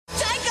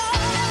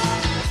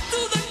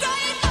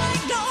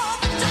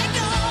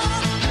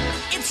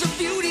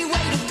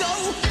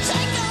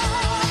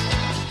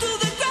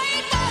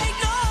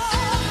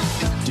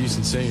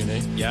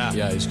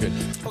Yeah, he's good.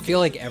 I feel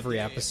like every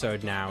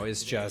episode now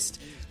is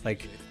just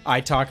like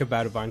I talk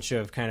about a bunch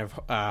of kind of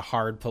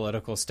hard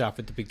political stuff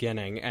at the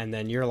beginning, and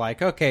then you're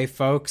like, okay,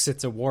 folks,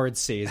 it's awards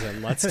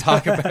season. Let's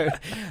talk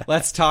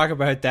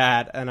about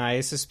that. And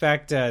I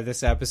suspect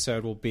this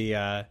episode will be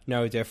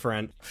no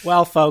different.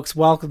 Well, folks,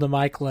 welcome to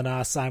Michael and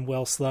Us. I'm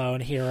Will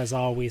Sloan, here as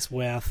always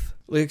with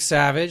Luke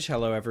Savage.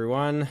 Hello,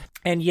 everyone.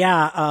 And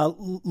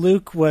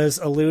Luke was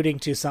alluding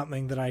to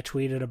something that I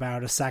tweeted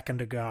about a second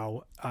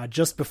ago,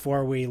 just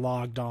before we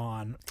logged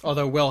on.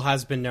 Although Will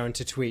has been known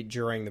to tweet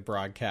during the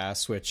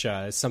broadcast, which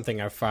is something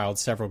I've filed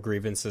several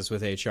grievances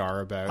with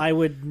HR about. I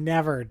would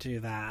never do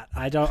that.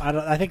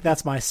 I think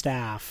that's my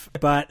staff.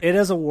 But it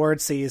is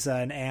award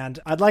season, and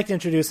I'd like to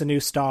introduce a new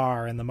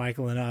star in the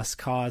Michael and Us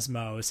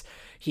cosmos.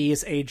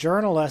 He's a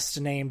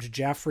journalist named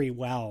Jeffrey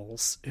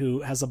Wells,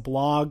 who has a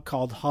blog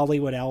called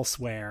Hollywood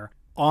Elsewhere.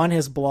 On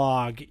his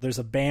blog, there's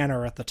a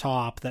banner at the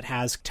top that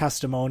has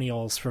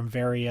testimonials from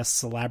various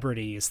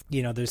celebrities.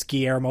 You know, there's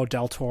Guillermo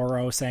del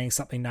Toro saying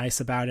something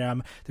nice about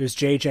him. There's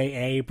J.J.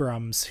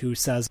 Abrams, who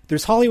says,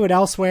 there's Hollywood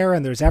Elsewhere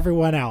and there's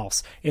everyone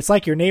else. It's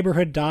like your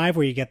neighborhood dive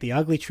where you get the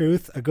ugly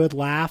truth, a good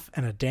laugh,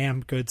 and a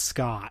damn good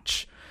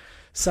scotch.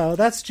 So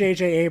that's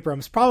J.J.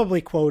 Abrams,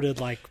 probably quoted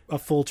like a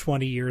full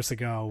 20 years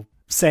ago,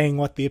 saying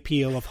what the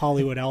appeal of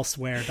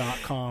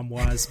HollywoodElsewhere.com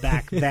was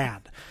back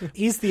then.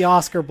 He's the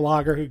Oscar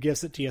blogger who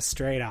gives it to you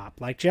straight up.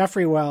 Like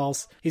Jeffrey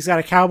Wells, he's got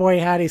a cowboy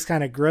hat, he's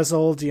kind of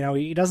grizzled, you know,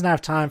 he doesn't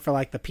have time for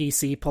like the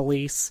PC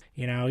police,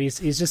 you know, he's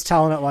just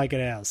telling it like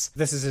it is.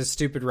 This is a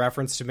stupid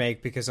reference to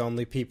make because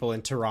only people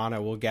in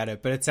Toronto will get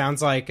it, but it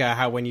sounds like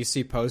how when you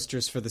see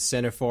posters for the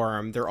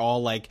Cineforum, they're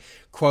all like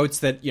quotes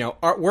that, you know,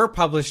 were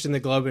published in the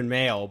Globe and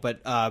Mail,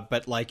 but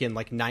like in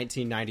like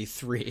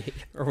 1993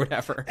 or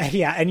whatever.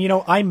 Yeah, and you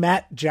know, I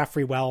met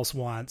Jeffrey Wells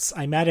once.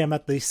 I met him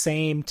at the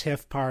same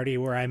TIFF party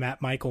where I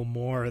met Michael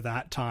Moore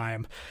that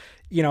time.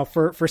 You know,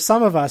 for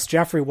some of us,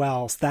 Jeffrey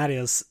Wells, that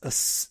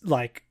is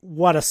like,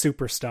 what a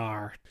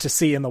superstar to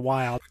see in the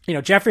wild. You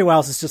know, Jeffrey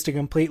Wells is just a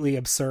completely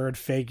absurd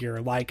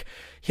figure. Like,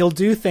 he'll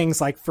do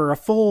things like for a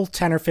full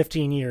 10 or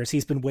 15 years,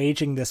 he's been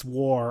waging this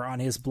war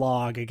on his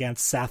blog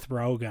against Seth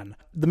Rogen.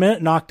 The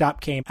minute Knocked Up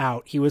came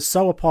out, he was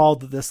so appalled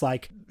that this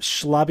like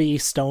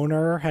schlubby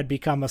stoner had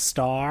become a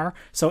star.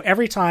 So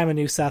every time a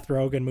new Seth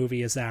Rogen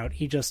movie is out,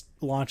 he just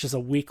launches a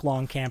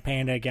week-long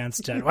campaign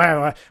against it.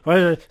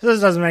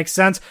 This doesn't make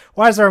sense.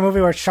 Why is there a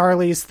movie where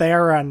Charlize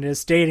Theron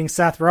is dating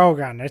Seth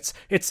Rogen?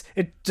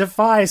 It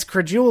defies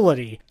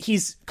credulity.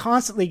 He's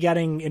constantly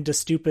getting into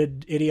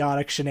stupid,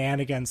 idiotic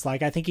shenanigans.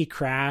 Like, I think he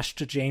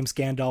crashed James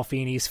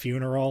Gandolfini's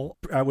funeral,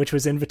 which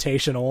was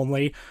invitation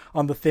only,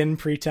 on the thin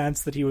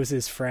pretense that he was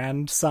his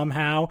friend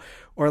somehow.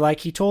 Or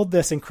like, he told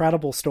this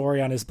incredible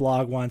story on his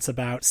blog once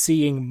about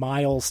seeing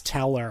Miles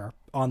Teller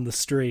on the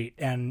street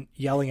and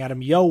yelling at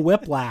him, "Yo,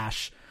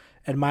 Whiplash,"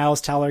 and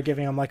Miles Teller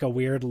giving him like a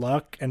weird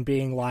look and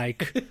being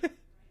like,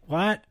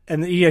 what?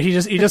 And you know, he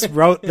just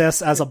wrote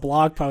this as a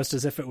blog post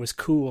as if it was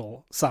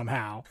cool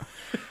somehow.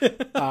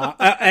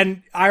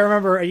 And I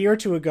remember a year or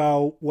two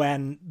ago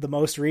when the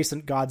most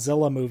recent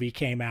Godzilla movie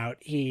came out,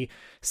 he,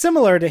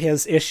 similar to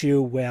his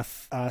issue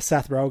with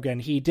Seth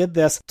Rogen, he did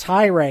this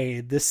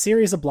tirade, this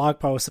series of blog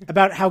posts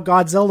about how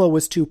Godzilla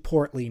was too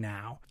portly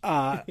now.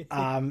 You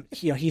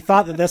know, he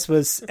thought that this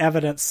was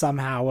evidence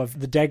somehow of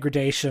the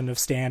degradation of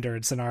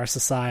standards in our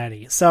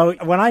society. So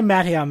when I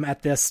met him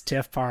at this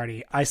TIFF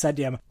party, I said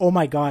to him, "Oh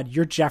my God,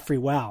 you're Jeffrey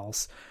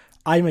Wells.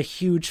 I'm a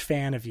huge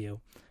fan of you."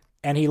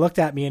 And he looked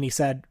at me and he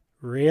said,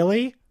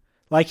 "Really?"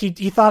 Like he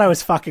thought I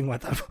was fucking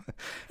with him.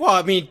 Well,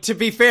 I mean, to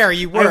be fair,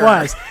 you were.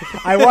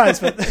 I was,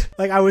 but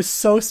like I was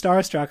so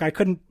starstruck. I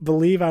couldn't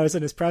believe I was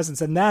in his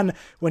presence. And then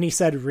when he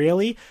said,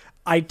 "Really?"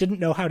 I didn't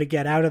know how to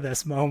get out of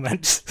this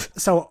moment.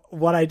 So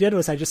what I did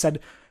was I just said,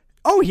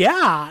 "Oh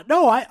yeah,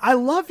 no, I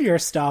love your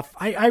stuff.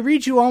 I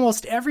read you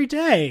almost every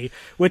day,"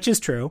 which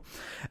is true.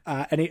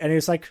 And he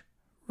was like,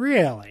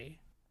 "Really?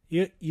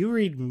 You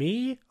read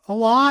me a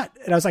lot?"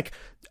 And I was like,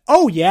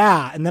 "Oh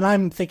yeah." And then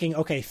I'm thinking,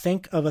 okay,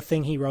 think of a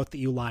thing he wrote that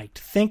you liked.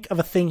 Think of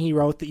a thing he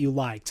wrote that you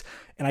liked.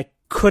 And I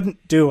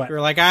couldn't do it. You're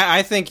like,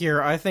 I think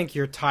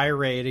your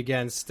tirade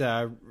against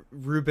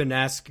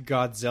Rubenesque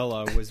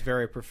Godzilla was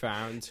very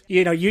profound.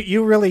 You know,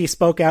 you really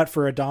spoke out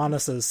for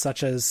Adonises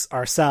such as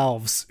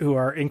ourselves, who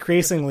are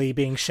increasingly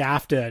being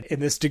shafted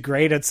in this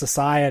degraded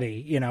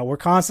society. You know, we're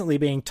constantly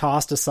being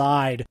tossed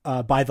aside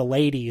by the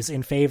ladies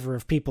in favor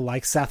of people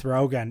like Seth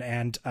Rogen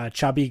and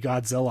chubby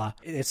Godzilla.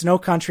 It's no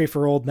country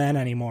for old men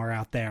anymore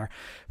out there.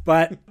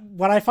 But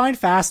what I find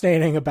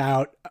fascinating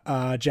about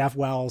Jeff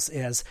Wells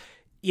is,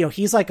 you know,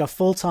 he's like a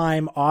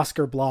full-time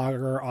Oscar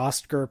blogger,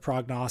 Oscar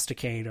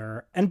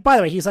prognosticator. And by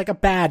the way, he's like a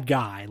bad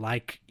guy.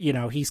 Like, you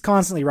know, he's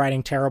constantly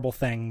writing terrible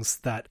things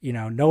that, you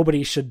know,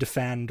 nobody should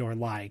defend or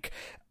like.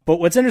 But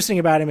what's interesting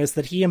about him is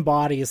that he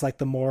embodies like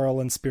the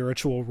moral and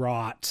spiritual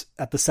rot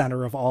at the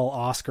center of all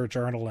Oscar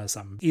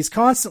journalism. He's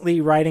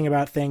constantly writing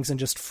about things and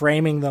just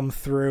framing them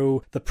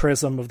through the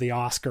prism of the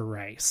Oscar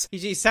race.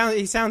 He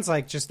sounds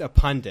like just a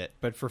pundit,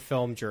 but for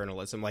film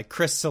journalism, like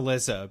Chris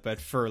Cillizza, but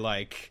for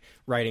like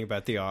writing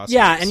about the Oscars.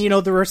 Yeah, and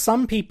there are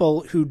some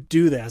people who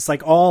do this,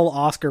 like all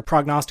Oscar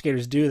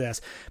prognosticators do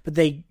this, but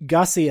they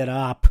gussy it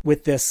up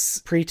with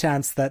this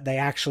pretense that they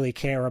actually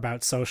care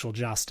about social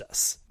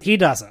justice. He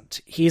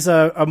doesn't. He's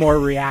a more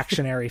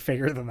reactionary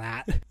figure than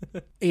that.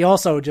 He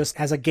also just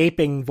has a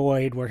gaping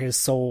void where his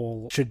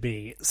soul should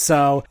be.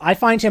 So I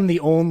find him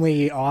the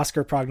only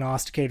Oscar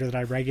prognosticator that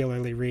I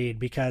regularly read,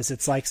 because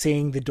it's like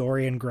seeing the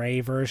Dorian Gray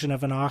version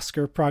of an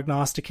Oscar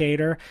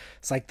prognosticator.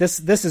 It's like, this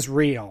is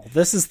real.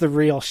 This is the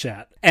real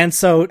shit. And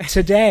so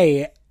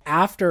today,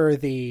 after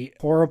the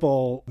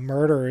horrible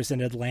murders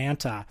in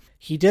Atlanta,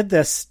 he did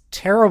this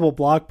terrible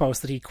blog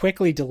post that he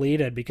quickly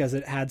deleted because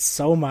it had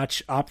so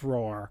much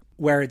uproar,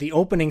 where the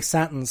opening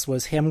sentence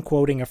was him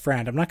quoting a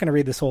friend. I'm not going to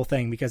read this whole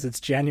thing because it's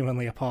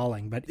genuinely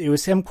appalling, but it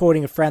was him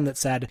quoting a friend that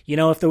said,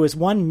 if there was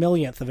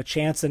 1/1,000,000th of a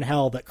chance in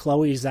hell that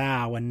Chloe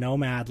Zhao and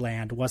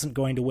Nomadland wasn't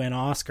going to win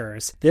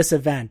Oscars, this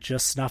event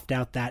just snuffed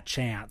out that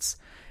chance.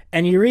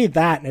 And you read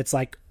that and it's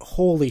like,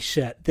 holy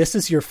shit, this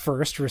is your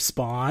first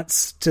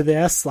response to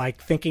this,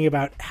 like thinking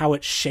about how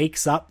it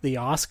shakes up the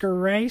Oscar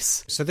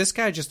race. So this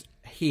guy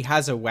he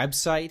has a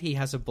website, he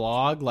has a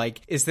blog.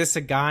 Like, is this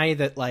a guy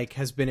that like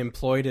has been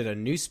employed at a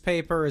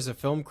newspaper as a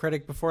film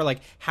critic before? Like,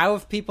 how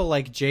have people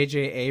like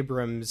J.J.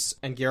 Abrams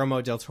and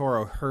Guillermo del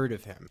Toro heard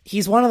of him?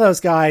 He's one of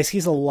those guys.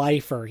 He's a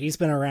lifer. He's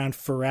been around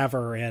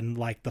forever in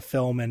like the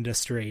film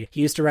industry.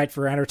 He used to write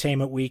for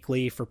Entertainment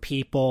Weekly, for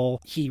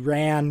People. He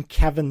ran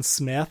Kevin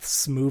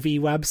Smith's movie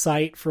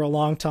website for a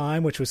long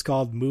time, which was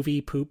called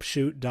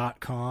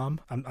moviepoopshoot.com.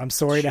 I'm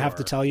sorry to have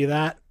to tell you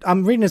that.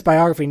 I'm reading his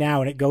biography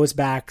now, and it goes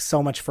back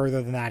so much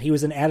further than that. He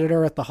was an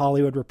editor at The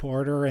Hollywood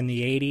Reporter in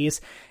the 80s,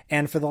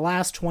 and for the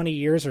last 20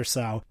 years or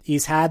so,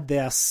 he's had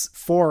this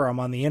forum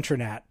on the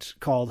internet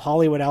called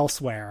Hollywood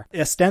Elsewhere.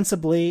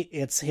 Ostensibly,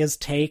 it's his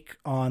take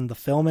on the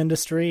film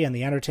industry and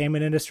the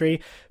entertainment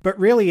industry, but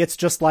really it's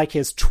just like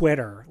his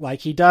Twitter.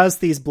 Like, he does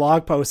these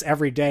blog posts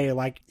every day.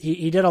 Like,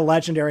 he did a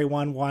legendary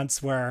one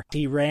once where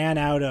he ran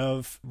out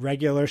of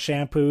regular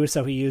shampoo,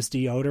 so he used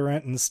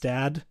deodorant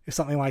instead, or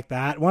something like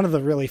that. One of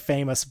the really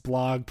famous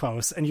blog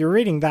posts. And you're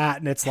reading that,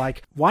 and it's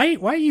like, why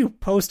are you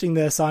posting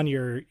this on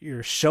your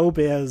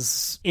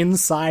showbiz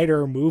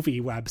insider movie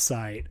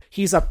website?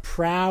 He's a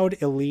proud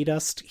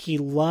elitist. He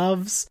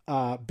loves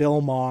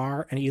Bill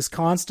Maher, and he's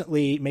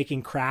constantly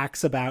making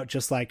cracks about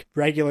just like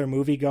regular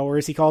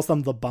moviegoers. He calls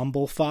them the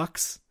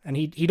bumblefucks. And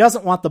he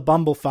doesn't want the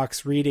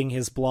bumblefucks reading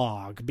his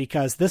blog,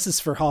 because this is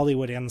for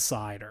Hollywood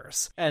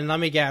insiders. And let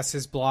me guess,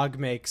 his blog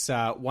makes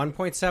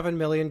 $1.7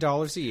 million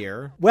a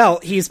year. Well,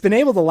 he's been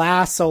able to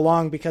last so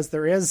long because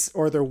there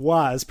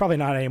was, probably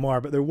not anymore,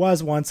 but there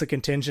was once a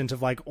contingent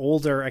of like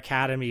older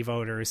Academy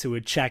voters who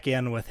would check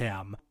in with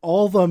him.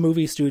 All the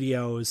movie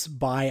studios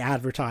buy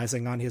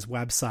advertising on his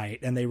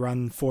website, and they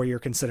run For Your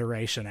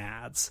Consideration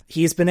ads.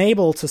 He's been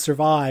able to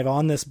survive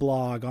on this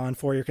blog on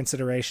For Your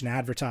Consideration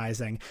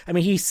advertising. I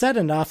mean, he said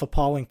enough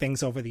appalling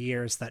things over the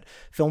years that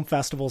film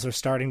festivals are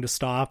starting to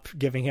stop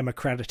giving him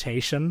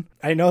accreditation.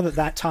 I know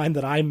that time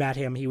that I met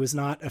him, he was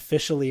not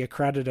officially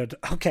accredited.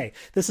 Okay,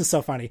 this is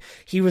so funny.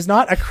 He was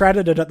not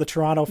accredited at the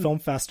Toronto Film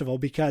Festival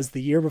because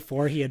the year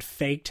before he had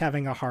faked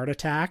having a heart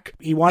attack.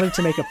 He wanted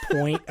to make a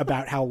point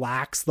about how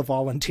lax the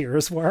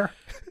volunteers were.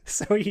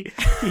 So he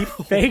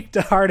faked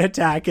a heart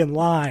attack in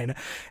line,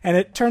 and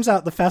it turns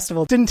out the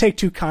festival didn't take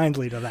too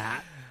kindly to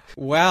that.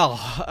 Well,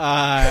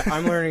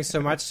 I'm learning so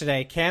much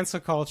today.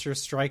 Cancel culture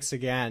strikes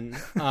again.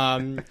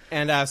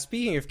 And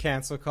speaking of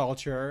cancel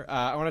culture,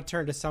 I want to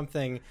turn to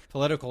something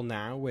political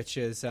now, which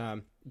is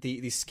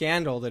the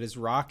scandal that is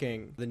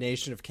rocking the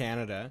nation of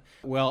Canada.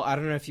 Well, I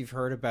don't know if you've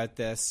heard about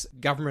this.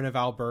 Government of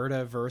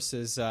Alberta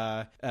versus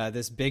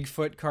this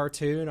Bigfoot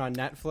cartoon on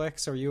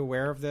Netflix. Are you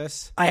aware of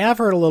this? I have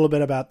heard a little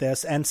bit about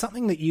this, and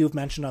something that you've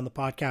mentioned on the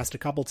podcast a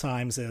couple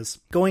times is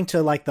going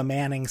to like the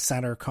Manning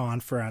Center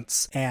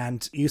conference,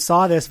 and you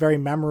saw this very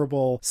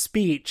memorable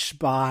speech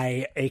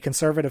by a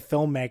conservative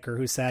filmmaker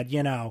who said,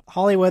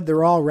 Hollywood,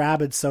 they're all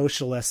rabid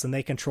socialists and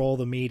they control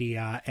the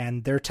media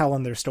and they're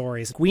telling their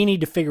stories. We need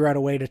to figure out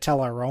a way to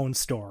tell our own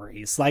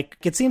stories. Like,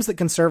 it seems that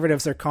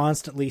conservatives are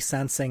constantly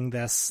sensing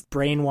this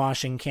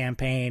brainwashing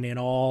campaign in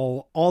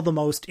all the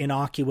most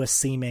innocuous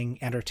seeming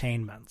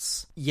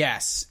entertainments.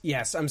 Yes.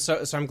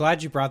 I'm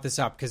glad you brought this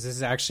up, because this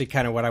is actually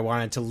kind of what I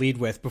wanted to lead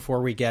with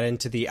before we get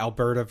into the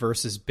Alberta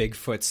versus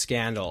Bigfoot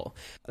scandal.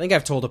 I think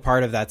I've told a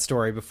part of that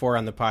story before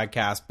on the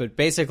podcast, but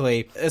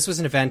basically this was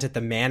an event at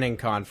the Manning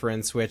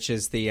Conference, which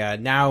is the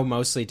now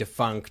mostly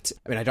defunct.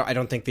 I mean, I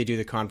don't think they do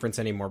the conference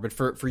anymore, but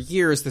for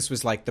years this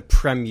was like the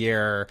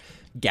premier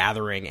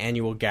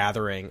annual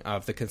gathering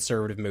of the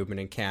conservative movement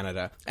in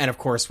Canada. And of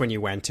course, when you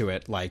went to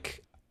it,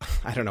 like,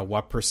 I don't know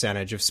what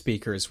percentage of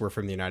speakers were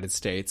from the United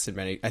States, and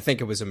I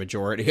think it was a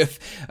majority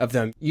of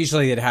them.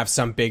 Usually they'd have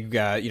some big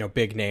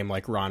name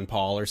like Ron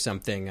Paul or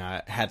something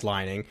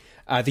headlining.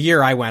 The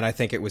year I went, I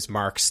think it was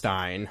Mark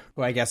Steyn,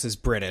 who I guess is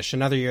British.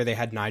 Another year they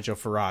had Nigel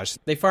Farage.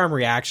 They farm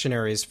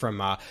reactionaries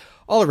from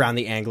all around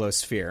the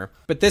Anglosphere.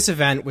 But this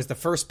event was the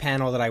first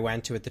panel that I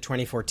went to at the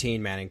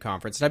 2014 Manning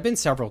Conference, and I've been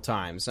several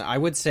times. I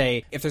would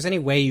say if there's any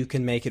way you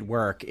can make it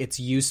work, it's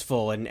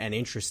useful and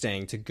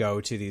interesting to go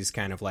to these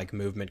kind of like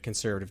movement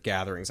conservative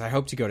gatherings. I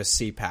hope to go to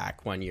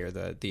CPAC one year,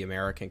 the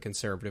American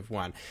conservative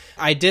one.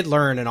 I did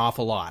learn an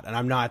awful lot, and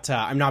I'm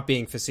not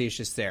being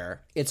facetious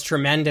there. It's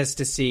tremendous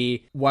to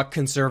see what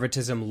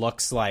conservatism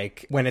looks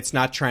like when it's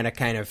not trying to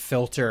kind of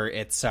filter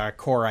its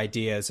core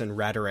ideas and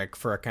rhetoric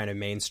for a kind of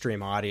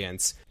mainstream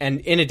audience.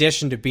 And in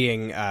addition to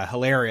being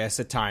hilarious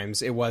at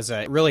times, it was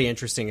a really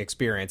interesting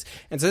experience.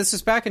 And so this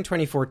was back in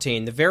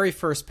 2014, the very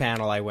first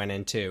panel I went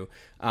into.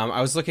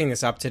 I was looking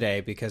this up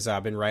today because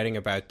I've been writing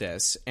about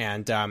this,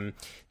 and the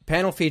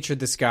panel featured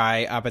this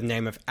guy by the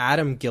name of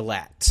Adam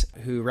Gillette,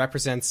 who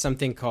represents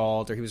something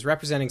called, or he was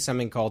representing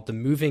something called the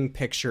Moving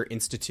Picture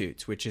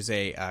Institute, which is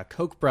a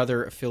Koch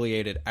brother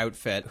affiliated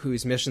outfit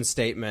whose mission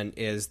statement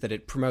is that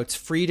it promotes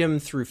freedom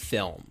through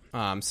film.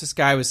 So this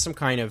guy was some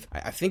kind of,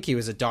 I think he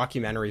was a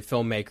documentary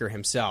filmmaker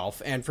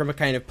himself, and from a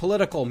kind of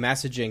political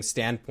messaging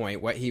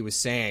standpoint, what he was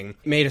saying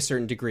made a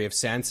certain degree of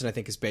sense, and I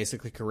think is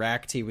basically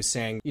correct. He was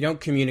saying you don't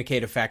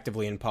communicate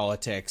effectively in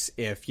politics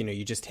if,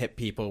 you just hit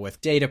people with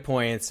data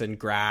points and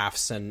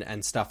graphs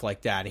and stuff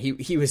like that.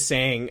 He was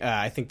saying,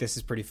 I think this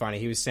is pretty funny,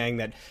 he was saying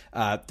that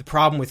the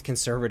problem with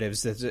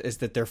conservatives is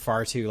that they're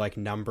far too like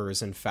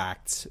numbers and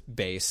facts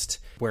based,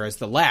 whereas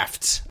the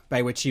left,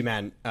 by which he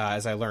meant,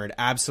 as I learned,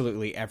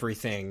 absolutely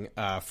everything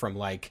from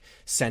like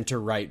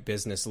center-right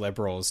business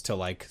liberals to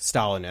like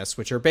Stalinists,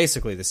 which are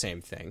basically the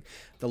same thing.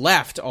 The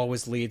left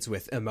always leads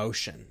with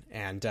emotion,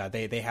 and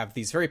they have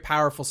these very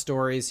powerful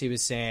stories, he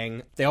was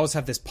saying. They always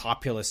have this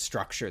populist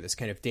structure, this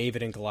kind of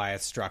David and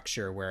Goliath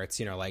structure, where it's,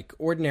 like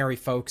ordinary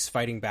folks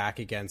fighting back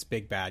against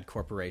big bad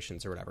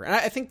corporations or whatever. And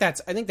I think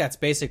that's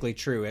basically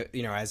true,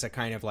 as a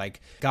kind of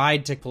like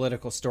guide to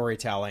political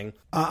storytelling.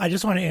 I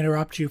just want to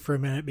interrupt you for a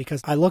minute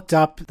because I looked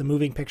up the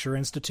Moving Picture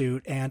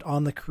Institute, and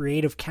on the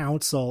creative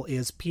council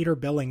is Peter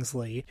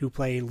Billingsley, who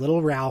played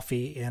Little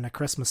Ralphie in A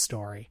Christmas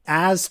Story.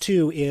 As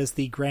too is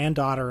the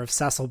granddaughter of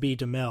Cecil B.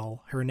 DeMille.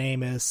 Her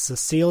name is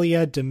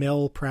Cecilia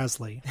DeMille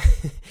Presley.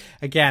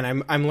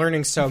 Again, I'm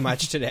learning so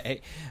much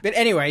today. But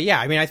anyway, yeah,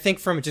 I mean, I think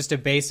from just a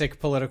basic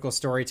political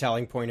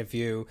storytelling point of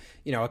view,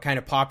 a kind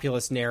of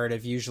populist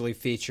narrative usually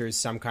features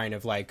some kind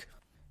of like,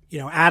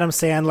 Adam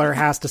Sandler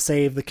has to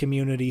save the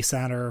community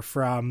center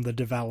from the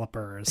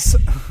developers.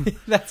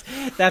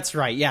 That's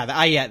right.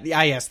 Yeah.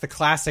 Yes, the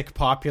classic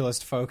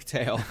populist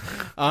folktale.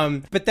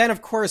 But then,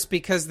 of course,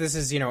 because this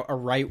is, a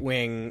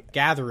right-wing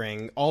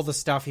gathering, all the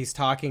stuff he's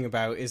talking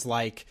about is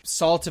like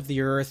salt of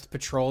the earth,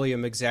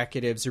 petroleum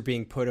executives are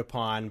being put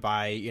upon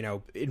by,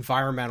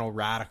 environmental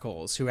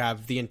radicals who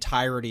have the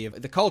entirety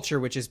of the culture,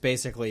 which is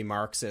basically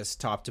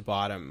Marxist top to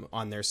bottom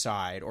on their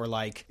side. Or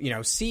like,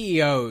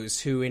 CEOs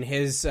who in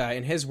his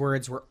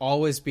words were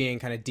always being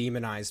kind of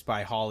demonized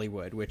by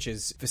Hollywood, which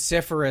is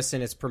vociferous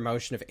in its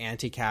promotion of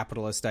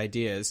anti-capitalist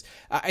ideas.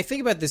 I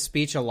think about this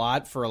speech a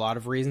lot for a lot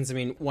of reasons. I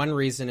mean, one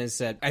reason is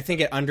that I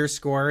think it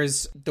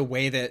underscores the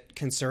way that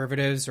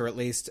conservatives, or at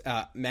least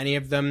many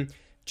of them,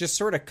 just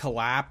sort of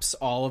collapse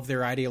all of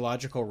their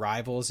ideological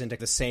rivals into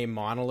the same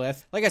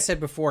monolith. Like I said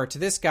before, to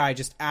this guy,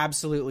 just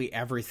absolutely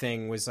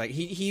everything was like,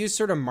 he used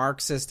sort of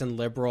Marxist and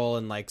liberal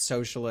and like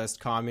socialist,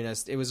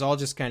 communist. It was all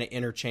just kind of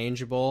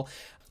interchangeable.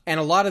 And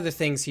a lot of the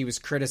things he was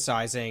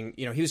criticizing,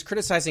 he was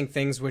criticizing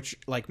things which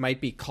like might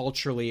be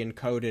culturally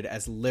encoded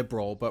as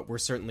liberal, but were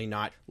certainly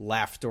not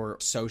left or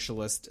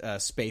socialist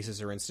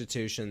spaces or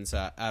institutions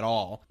at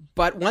all.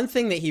 But one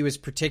thing that he was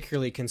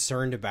particularly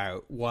concerned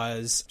about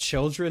was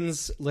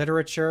children's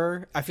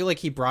literature. I feel like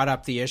he brought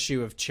up the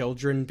issue of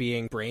children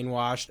being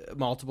brainwashed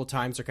multiple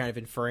times, or kind of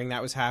inferring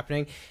that was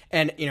happening.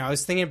 And, I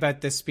was thinking about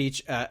this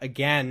speech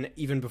again,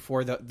 even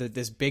before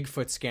this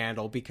Bigfoot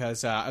scandal,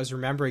 because I was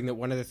remembering that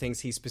one of the things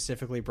he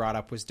specifically brought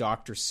up was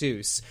Dr.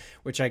 Seuss,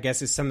 which I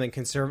guess is something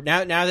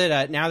conservative. Now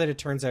that it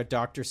turns out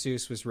Dr.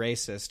 Seuss was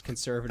racist,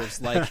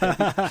 conservatives like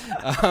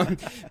him.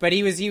 But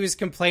he was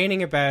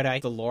complaining about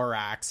the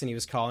Lorax, and he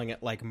was calling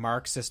it like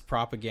Marxist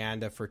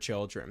propaganda for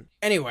children.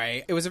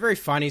 Anyway, it was a very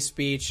funny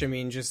speech. I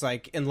mean, just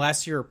like,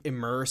 unless you're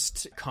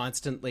immersed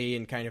constantly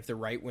in kind of the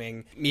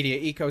right-wing media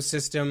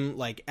ecosystem,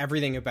 like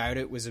everything about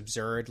it was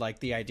absurd. Like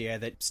the idea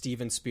that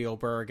Steven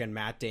Spielberg and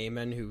Matt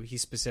Damon, who he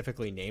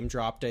specifically name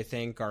dropped, I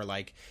think, are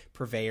like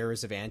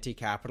purveyors of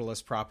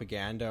anti-capitalist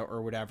propaganda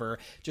or whatever.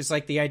 Just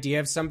like the idea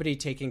of somebody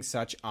taking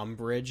such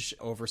umbrage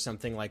over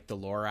something like the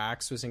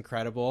Lorax was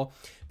incredible.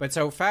 But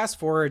so fast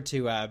forward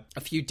to a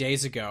few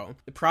days ago,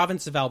 the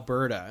province of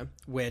Alberta,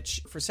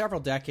 which for several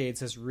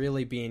decades has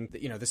really been,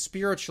 the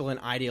spiritual and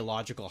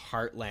ideological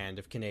heartland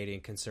of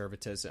Canadian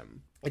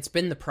conservatism, It's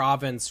been the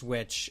province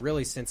which,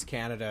 really since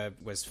Canada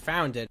was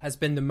founded, has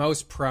been the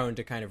most prone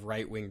to kind of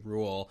right-wing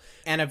rule,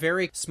 and a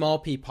very small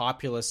p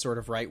populist sort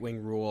of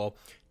right-wing rule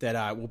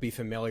that will be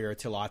familiar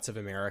to lots of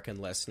American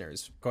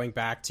listeners. Going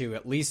back to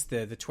at least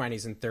the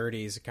 20s and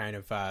 30s, kind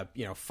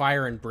of,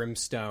 fire and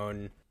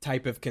brimstone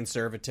type of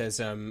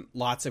conservatism,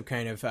 lots of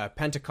kind of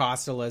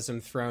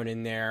Pentecostalism thrown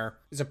in there.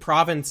 It's a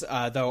province,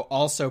 though,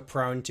 also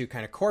prone to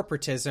kind of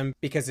corporatism,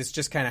 because it's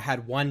just kind of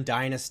had one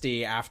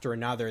dynasty after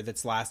another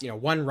that's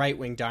one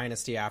right-wing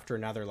dynasty after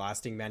another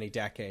lasting many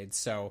decades.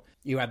 So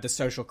you had the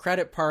Social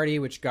Credit Party,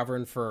 which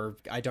governed for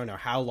I don't know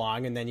how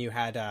long, and then you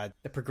had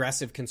the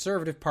Progressive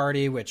Conservative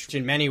Party, which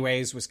in many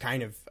ways was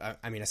kind of,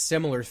 a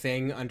similar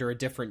thing under a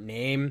different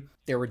name.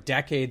 There were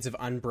decades of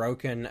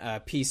unbroken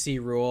PC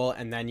rule,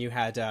 and then you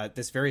had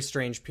this very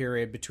strange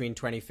period between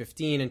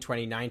 2015 and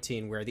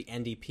 2019 where the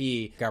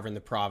NDP governed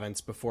the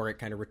province before it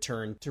kind of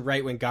returned to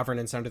right-wing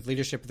governance under the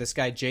leadership of this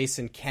guy,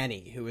 Jason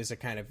Kenney, who is a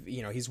kind of,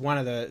 he's one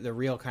of the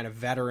real kind of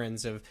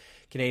veterans of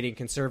Canadian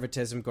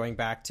conservatism going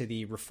back to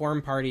the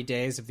Reform Party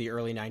days of the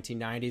early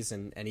 1990s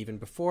and even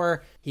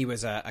before. He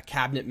was a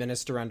cabinet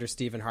minister under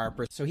Stephen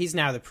Harper. So he's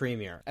now the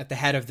premier at the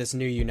head of this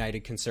new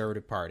United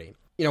Conservative Party.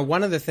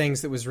 One of the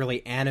things that was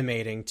really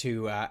animating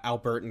to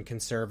Albertan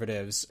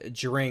conservatives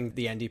during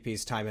the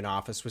NDP's time in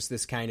office was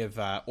this kind of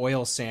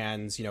oil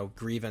sands,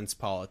 grievance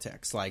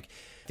politics. Like,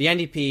 the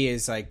NDP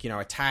is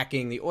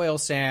attacking the oil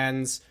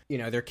sands,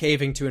 they're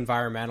caving to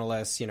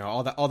environmentalists,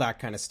 all that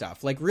kind of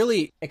stuff. Like,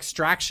 really,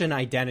 extraction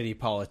identity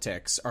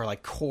politics are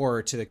like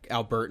core to the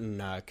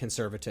Albertan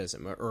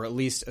conservatism, or at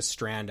least a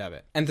strand of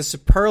it. And the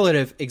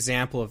superlative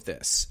example of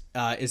this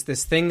is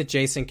this thing that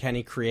Jason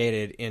Kenney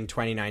created in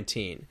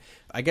 2019,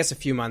 I guess a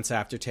few months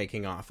after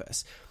taking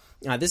office.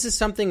 This is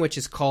something which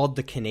is called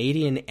the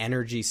Canadian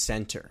Energy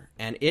Centre,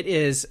 and it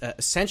is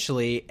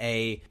essentially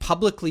a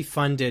publicly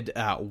funded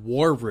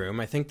war room.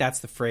 I think that's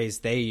the phrase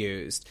they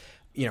used,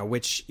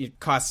 which it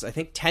costs, I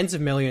think, tens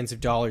of millions of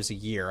dollars a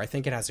year. I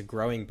think it has a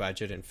growing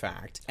budget, in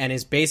fact, and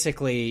is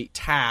basically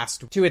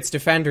tasked, to its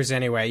defenders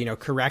anyway,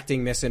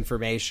 correcting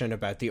misinformation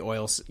about the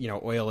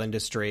oil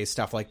industry,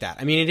 stuff like that.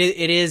 I mean,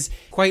 it is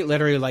quite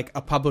literally like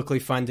a publicly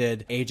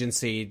funded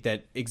agency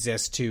that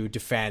exists to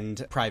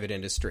defend private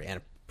industry, and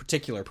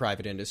particular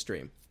private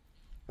industry.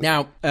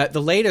 Now,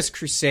 the latest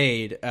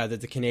crusade that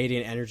the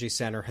Canadian Energy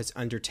Centre has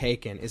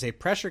undertaken is a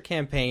pressure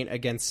campaign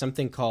against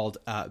something called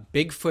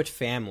Bigfoot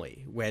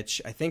Family,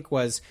 which I think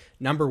was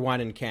 #1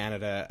 in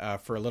Canada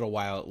for a little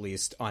while at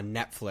least on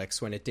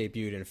Netflix when it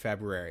debuted in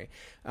February.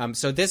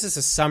 So this is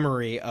a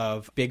summary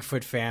of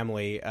Bigfoot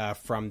Family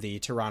from the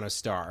Toronto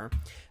Star.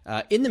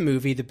 In the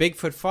movie, the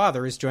Bigfoot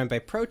father is joined by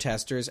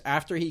protesters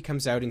after he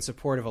comes out in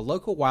support of a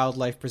local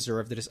wildlife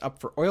preserve that is up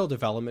for oil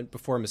development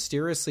before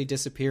mysteriously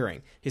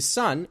disappearing. His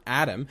son,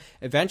 Adam,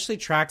 eventually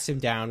tracks him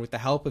down with the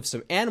help of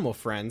some animal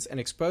friends and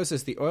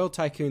exposes the oil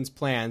tycoon's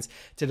plans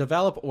to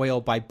develop oil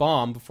by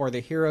bomb before the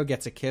hero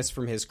gets a kiss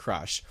from his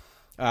crush.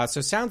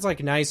 So sounds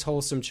like nice,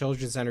 wholesome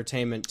children's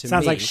entertainment to me.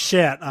 Sounds like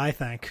shit, I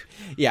think.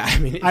 Yeah, I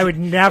mean, I would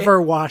never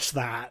watch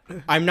that.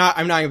 I'm not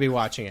going to be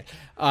watching it.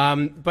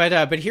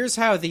 But here's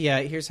how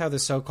the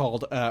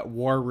so-called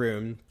war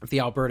room of the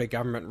Alberta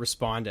government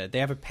responded. They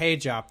have a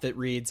page up that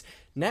reads,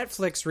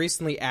 Netflix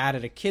recently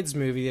added a kids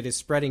movie that is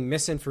spreading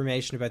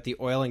misinformation about the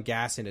oil and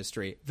gas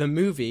industry. The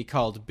movie,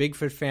 called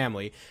Bigfoot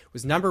Family,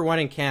 was #1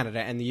 in Canada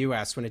and the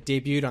US when it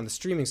debuted on the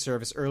streaming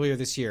service earlier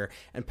this year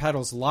and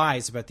peddles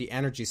lies about the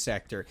energy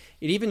sector.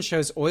 It even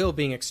shows oil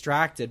being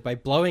extracted by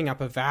blowing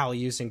up a valley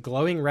using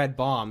glowing red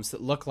bombs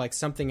that look like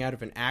something out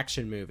of an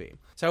action movie.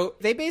 So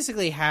they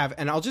basically have,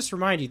 and I'll just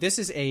remind you, this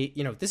is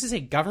a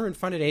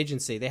government-funded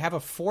agency. They have a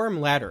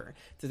form letter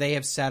that they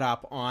have set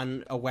up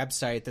on a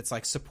website that's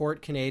like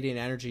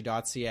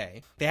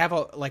supportcanadianenergy.ca. They have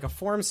a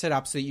form set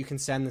up so that you can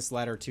send this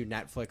letter to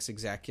Netflix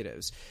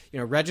executives,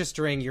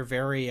 registering your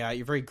very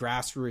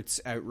grassroots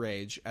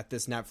outrage at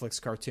this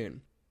Netflix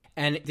cartoon.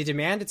 And the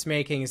demand it's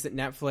making is that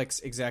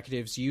Netflix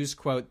executives use,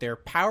 quote, their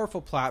powerful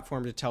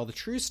platform to tell the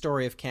true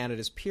story of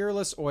Canada's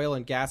peerless oil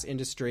and gas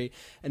industry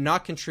and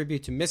not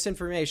contribute to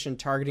misinformation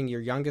targeting your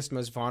youngest,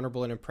 most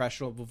vulnerable and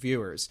impressionable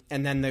viewers.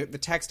 And then the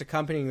text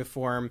accompanying the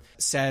form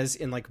says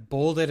in like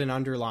bolded and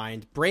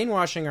underlined,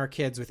 brainwashing our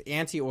kids with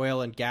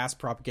anti-oil and gas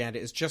propaganda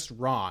is just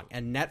wrong,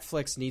 and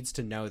Netflix needs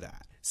to know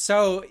that.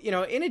 So,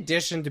 in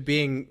addition to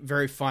being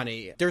very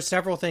funny, there are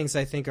several things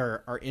I think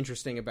are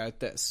interesting about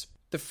this.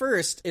 The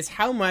first is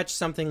how much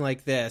something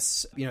like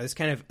this, this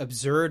kind of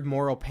absurd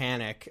moral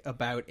panic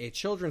about a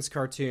children's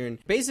cartoon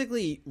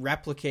basically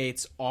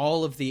replicates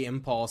all of the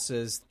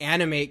impulses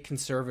animate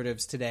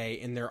conservatives today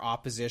in their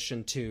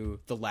opposition to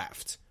the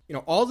left.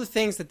 All the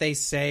things that they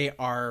say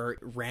are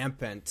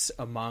rampant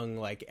among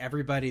like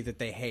everybody that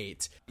they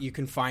hate, you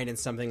can find in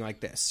something like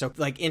this. So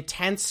like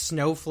intense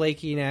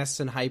snowflakiness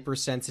and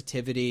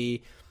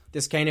hypersensitivity,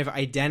 this kind of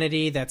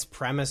identity that's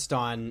premised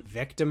on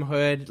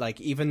victimhood,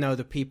 like even though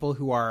the people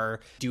who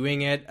are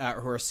doing it,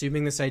 who are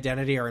assuming this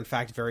identity are in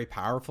fact very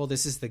powerful,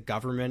 this is the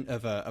government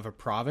of a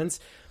province.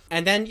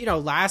 And then,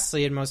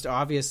 lastly and most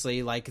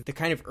obviously, like the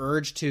kind of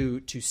urge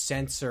to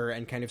censor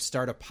and kind of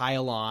start a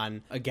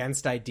pile-on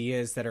against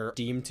ideas that are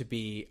deemed to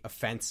be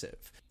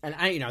offensive. And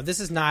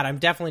I'm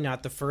definitely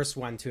not the first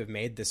one to have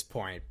made this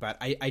point, but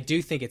I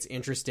do think it's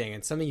interesting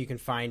and something you can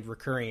find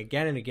recurring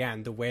again and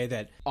again, the way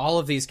that all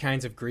of these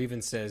kinds of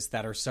grievances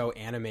that are so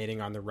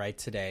animating on the right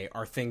today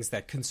are things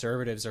that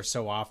conservatives are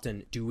so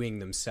often doing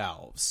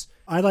themselves.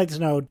 I'd like to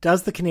know,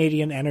 does the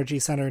Canadian Energy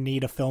Centre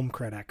need a film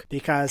critic?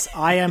 Because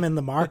I am in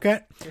the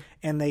market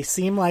and they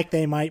seem like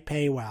they might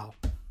pay well.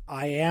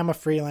 I am a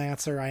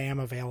freelancer. I am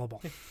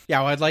available.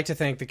 Yeah, well, I'd like to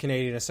thank the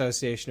Canadian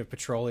Association of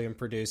Petroleum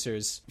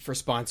Producers for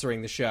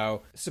sponsoring the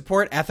show.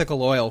 Support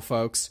ethical oil,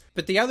 folks.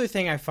 But the other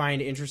thing I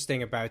find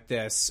interesting about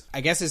this,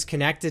 I guess, is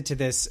connected to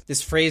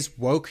this phrase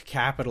woke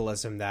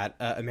capitalism that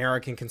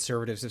American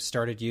conservatives have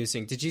started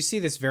using. Did you see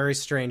this very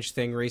strange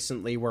thing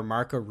recently where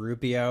Marco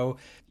Rubio,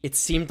 it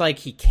seemed like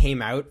he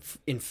came out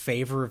in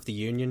favor of the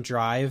union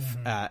drive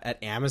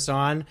at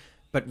Amazon?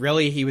 But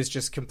really, he was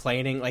just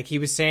complaining. Like, he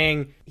was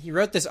saying, he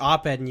wrote this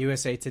op-ed in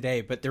USA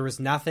Today, but there was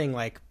nothing,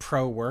 like,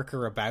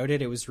 pro-worker about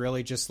it. It was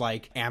really just,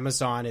 like,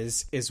 Amazon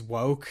is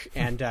woke.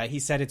 And he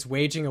said it's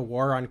waging a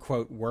war on,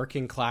 quote,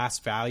 working class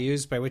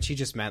values, by which he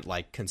just meant,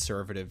 like,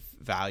 conservative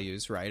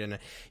values, right? And,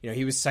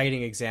 he was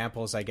citing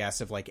examples, I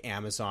guess, of, like,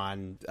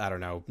 Amazon, I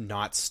don't know,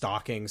 not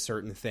stocking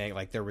certain things.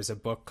 Like, there was a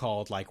book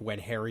called, like, When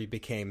Harry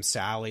Became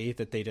Sally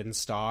that they didn't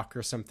stock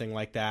or something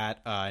like that.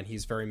 And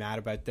he's very mad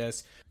about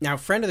this. Now,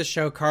 friend of the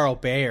show, Carl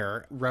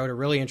Bayer, wrote a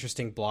really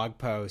interesting blog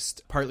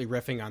post, partly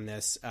riffing on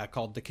this,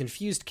 called The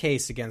Confused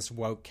Case Against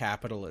Woke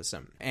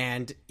Capitalism.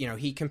 And,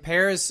 he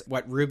compares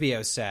what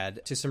Rubio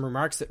said to some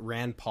remarks that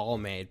Rand Paul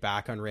made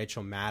back on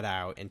Rachel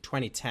Maddow in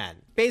 2010.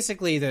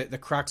 Basically, the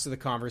crux of the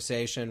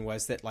conversation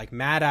was that, like,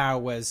 Maddow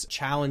was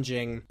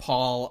challenging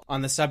Paul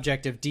on the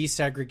subject of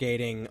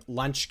desegregating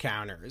lunch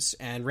counters.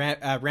 And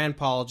Rand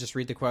Paul, just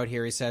read the quote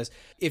here, he says,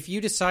 "If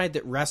you decide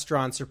that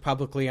restaurants are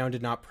publicly owned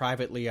and not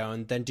privately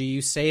owned, then do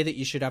you say that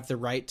you should have the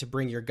right to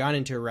bring your gun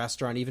into a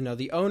restaurant even though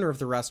the owner of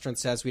the restaurant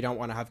says we don't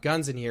want to have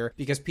guns in here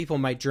because people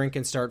might drink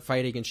and start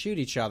fighting and shoot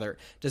each other?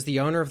 Does the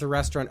owner of the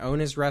restaurant own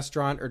his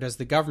restaurant or does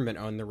the government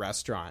own the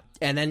restaurant?"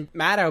 And then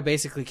Maddow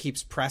basically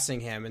keeps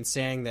pressing him and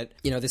saying that,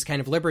 this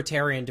kind of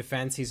libertarian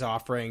defense he's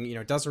offering,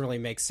 doesn't really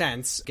make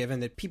sense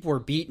given that people were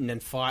beaten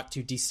and fought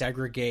to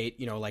desegregate,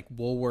 like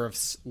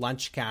Woolworth's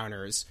lunch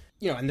counters.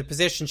 And the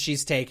position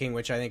she's taking,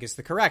 which I think is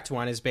the correct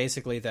one, is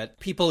basically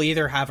that people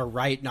either have a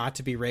right not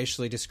to be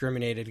racially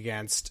discriminated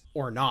against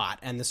or not.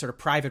 And the sort of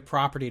private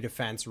property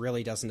defense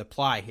really doesn't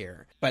apply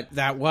here. But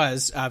that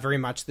was very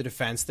much the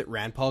defense that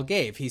Rand Paul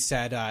gave. He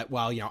said,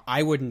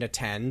 I wouldn't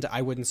attend.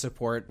 I wouldn't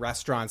support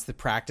restaurants that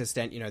practiced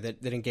and,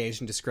 that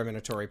engaged in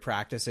discriminatory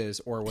practices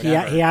or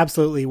whatever. He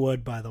absolutely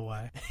would, by the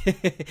way.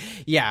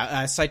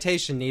 Yeah,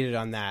 citation needed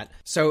on that.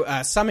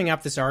 So summing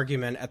up this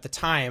argument at the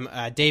time,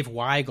 Dave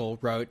Weigel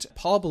wrote,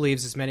 "Paul believes,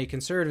 as many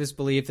conservatives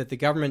believe, that the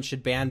government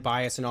should ban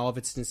bias in all of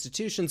its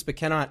institutions but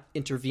cannot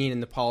intervene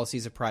in the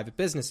policies of private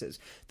businesses.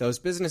 Those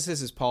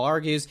businesses, as Paul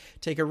argues,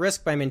 take a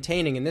risk by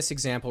maintaining, in this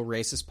example,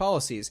 racist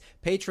policies.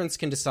 Patrons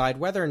can decide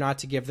whether or not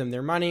to give them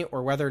their money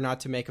or whether or not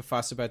to make a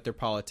fuss about their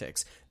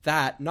politics.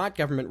 That, not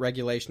government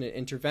regulation and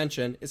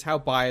intervention, is how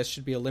bias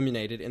should be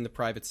eliminated in the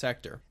private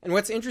sector." And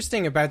what's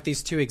interesting about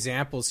these two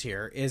examples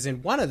here is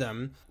in one of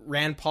them,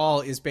 Rand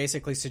Paul is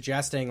basically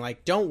suggesting,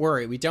 like, don't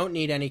worry, we don't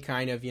need any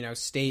kind of,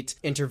 state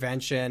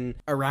intervention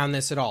around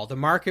this at all. The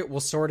market will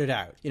sort it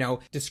out.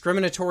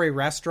 Discriminatory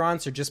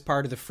restaurants are just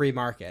part of the free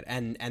market,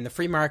 and the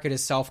free market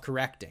is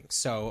self-correcting.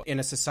 So in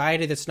a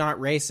society that's not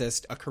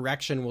racist, a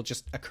correction will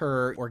just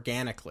occur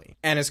organically.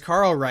 And as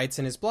Carl writes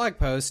in his blog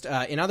post,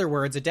 in other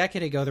words, a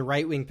decade ago, the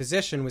right-wing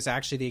position was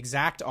actually the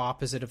exact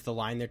opposite of the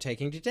line they're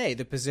taking today.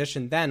 The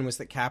position then was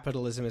that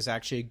capitalism is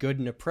actually a good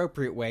and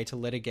appropriate way to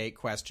litigate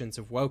questions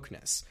of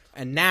wokeness.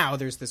 And now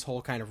there's this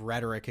whole kind of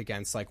rhetoric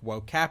against, like,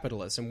 woke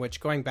capitalism, which,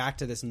 going back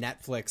to this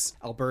Netflix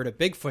Alberta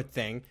Bigfoot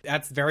thing,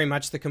 that's very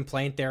much the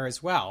complaint there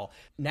as well.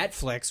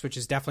 Netflix, which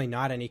is definitely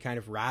not any kind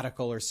of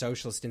radical or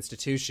socialist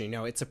institution,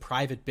 it's a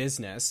private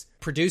business,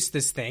 produced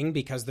this thing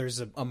because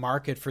there's a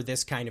market for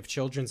this kind of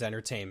children's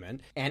entertainment.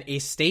 And a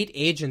state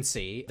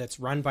agency that's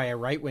run by a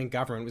right-wing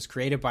government, was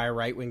created by a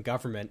right-wing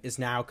government, is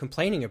now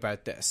complaining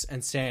about this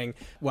and saying,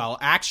 well,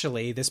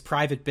 actually, this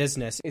private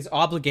business is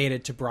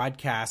obligated to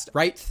broadcast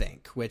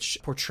right-think, which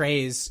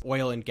portrays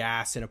oil and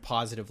gas in a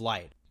positive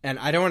light. And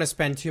I don't want to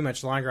spend too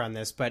much longer on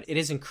this, but it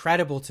is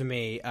incredible to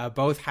me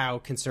both how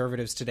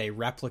conservatives today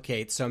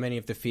replicate so many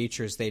of the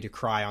features they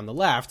decry on the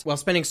left, while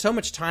spending so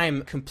much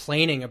time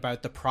complaining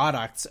about the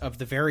products of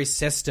the very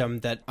system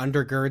that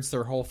undergirds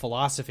their whole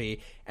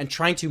philosophy, and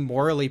trying to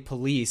morally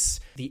police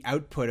the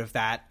output of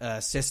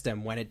that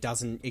system when it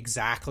doesn't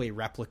exactly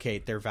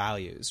replicate their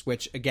values,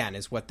 which, again,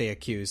 is what they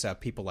accuse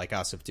people like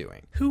us of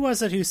doing. Who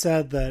was it who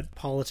said that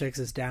politics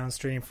is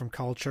downstream from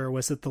culture?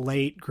 Was it the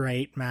late,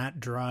 great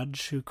Matt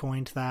Drudge who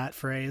coined that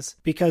phrase?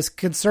 Because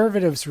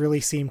conservatives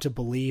really seem to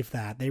believe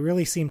that. They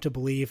really seem to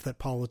believe that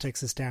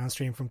politics is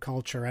downstream from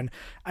culture. And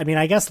I mean,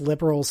 I guess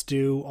liberals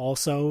do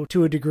also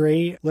to a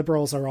degree.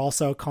 Liberals are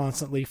also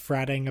constantly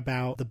fretting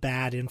about the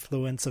bad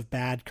influence of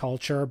bad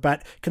culture.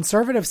 But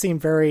conservatives seem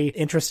very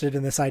interested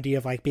in this idea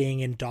of like being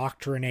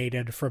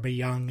indoctrinated from a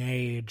young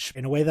age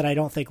in a way that I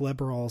don't think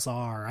liberals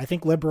are. I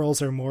think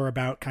liberals are more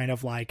about kind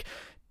of like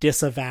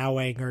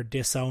disavowing or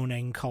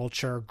disowning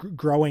culture,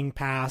 growing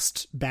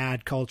past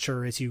bad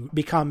culture as you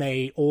become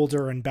a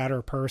older and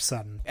better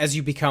person. As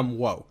you become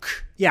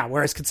woke. Yeah,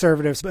 whereas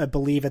conservatives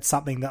believe it's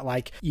something that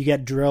like you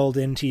get drilled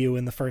into you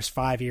in the first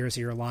 5 years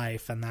of your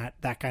life, and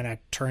that kind of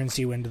turns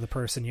you into the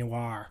person you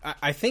are.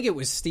 I think it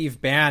was Steve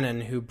Bannon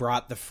who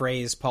brought the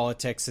phrase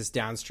politics is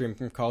downstream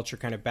from culture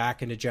kind of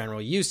back into general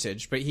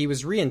usage, but he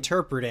was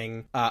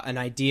reinterpreting an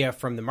idea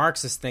from the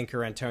Marxist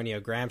thinker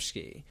Antonio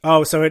Gramsci.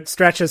 Oh, so it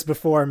stretches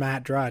before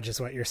Matt Drudge is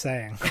what you're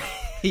saying.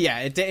 Yeah,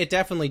 it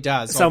definitely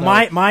does. So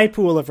my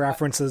pool of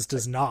references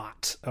does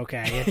not.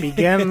 Okay, it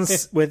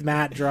begins with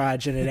Matt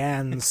Drudge and it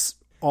ends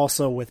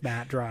also with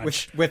Matt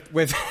Drudge. With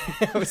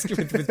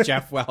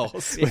Jeff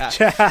Wells.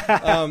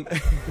 Yeah.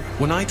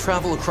 When I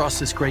travel across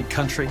this great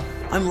country,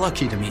 I'm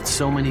lucky to meet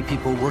so many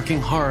people working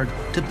hard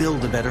to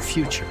build a better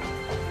future.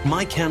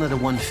 My Canada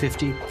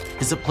 150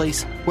 is a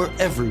place where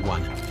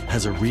everyone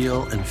has a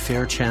real and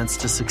fair chance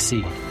to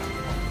succeed.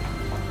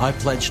 I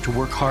pledge to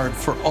work hard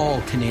for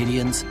all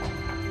Canadians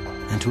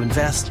and to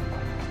invest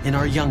in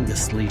our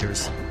youngest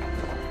leaders,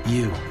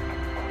 you.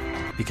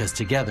 Because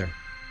together,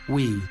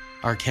 we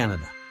are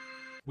Canada.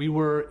 We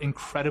were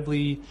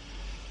incredibly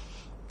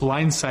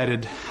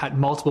blindsided at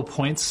multiple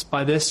points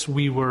by this.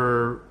 We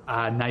were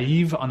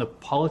naive on the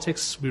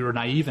politics. We were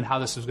naive in how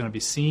this was going to be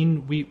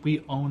seen.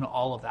 We own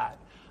all of that.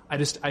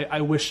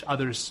 I wish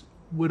others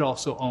would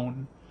also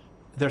own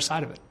their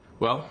side of it.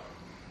 Well,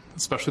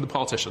 especially the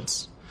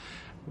politicians.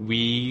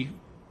 We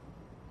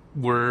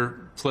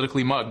were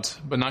politically mugged,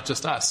 but not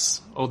just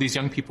us. Oh, these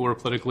young people were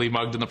politically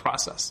mugged in the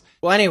process.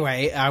 Well,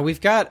 anyway,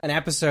 we've got an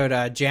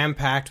episode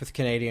jam-packed with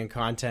Canadian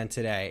content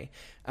today.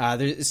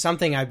 There's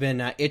something I've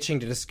been itching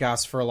to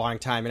discuss for a long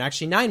time. And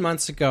actually 9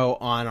 months ago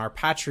on our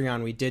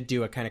Patreon, we did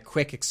do a kind of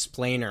quick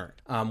explainer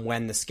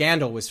when the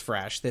scandal was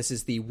fresh. This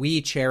is the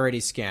We Charity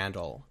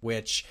scandal,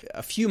 which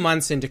a few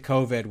months into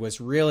COVID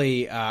was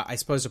really, I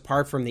suppose,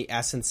 apart from the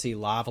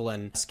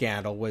SNC-Lavalin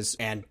scandal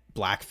and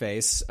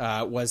blackface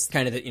was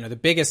kind of the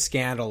biggest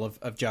scandal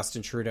of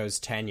Justin Trudeau's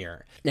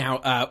tenure.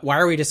 Now, why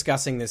are we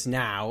discussing this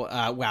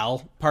now?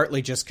 Well,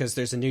 partly just because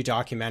there's a new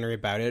documentary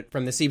about it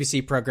from the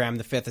CBC program,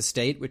 The Fifth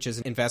Estate, which is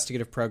an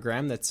investigative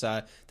program that's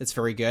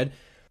very good.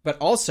 But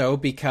also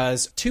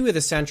because two of the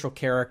central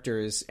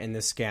characters in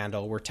this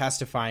scandal were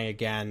testifying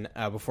again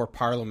before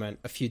Parliament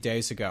a few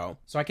days ago.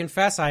 So I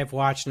confess I've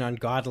watched an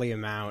ungodly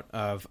amount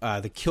of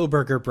the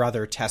Kilberger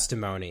brother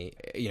testimony,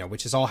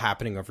 which is all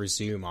happening over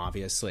Zoom,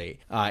 obviously,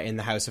 in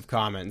the House of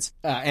Commons.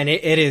 And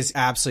it is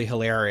absolutely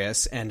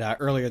hilarious. And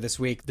earlier this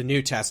week, the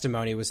new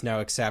testimony was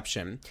no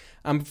exception.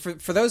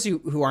 For those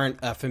who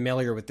aren't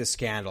familiar with this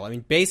scandal, I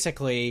mean,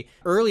 basically,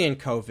 early in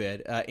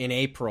COVID, in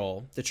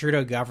April, the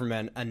Trudeau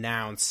government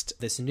announced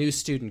this new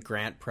student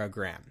grant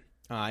program.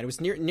 It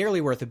was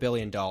nearly worth $1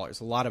 billion, a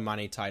lot of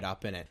money tied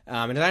up in it.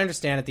 And as I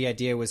understand it, the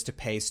idea was to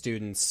pay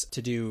students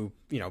to do,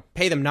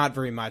 pay them not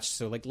very much,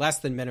 so like less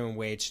than minimum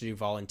wage to do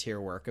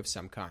volunteer work of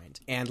some kind.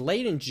 And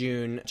late in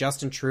June,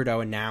 Justin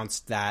Trudeau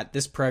announced that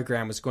this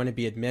program was going to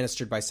be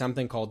administered by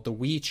something called the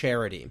We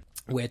Charity,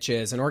 which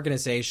is an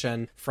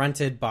organization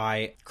fronted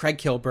by Craig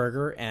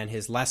Kilberger and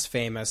his less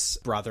famous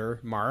brother,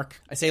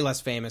 Mark. I say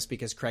less famous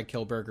because Craig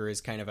Kilberger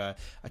is kind of a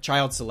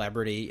child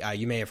celebrity.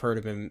 You may have heard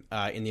of him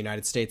in the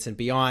United States and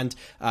beyond.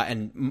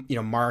 And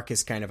Mark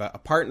is kind of a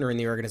partner in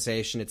the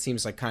organization. It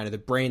seems like kind of the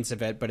brains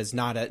of it, but is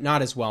not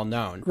as well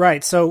known.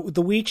 Right. So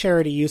the We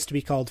Charity used to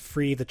be called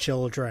Free the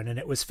Children, and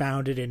it was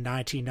founded in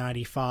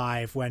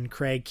 1995 when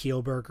Craig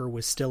Kilberger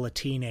was still a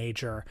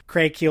teenager.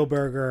 Craig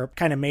Kilberger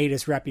kind of made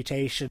his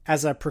reputation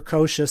as a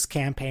precocious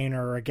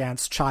campaigner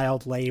against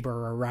child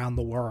labor around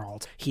the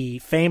world. He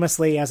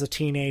famously, as a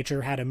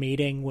teenager, had a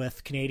meeting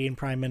with Canadian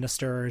Prime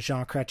Minister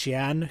Jean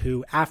Chrétien,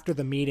 who, after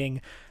the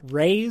meeting,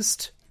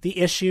 raised the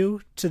issue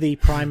to the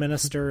Prime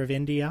Minister of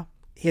India.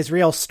 His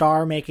real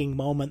star-making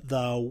moment,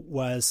 though,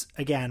 was,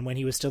 again, when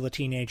he was still a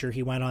teenager,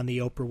 he went on the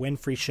Oprah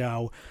Winfrey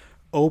Show.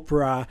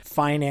 Oprah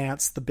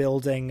financed the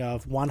building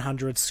of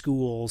 100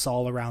 schools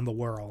all around the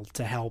world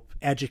to help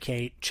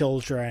educate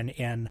children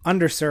in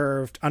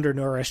underserved,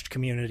 undernourished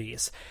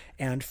communities.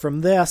 And from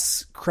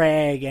this,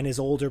 Craig and his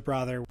older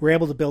brother were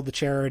able to build the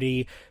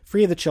charity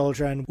Free the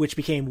Children, which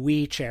became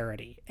We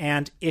Charity.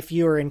 And if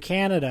you're in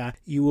Canada,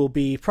 you will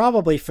be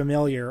probably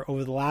familiar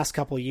over the last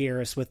couple of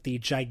years with the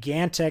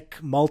gigantic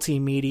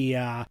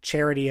multimedia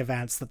charity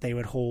events that they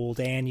would hold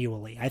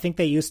annually. I think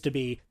they used to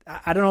be,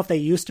 I don't know if they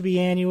used to be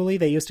annually.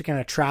 They used to kind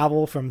of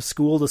travel from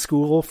school to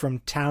school, from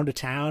town to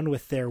town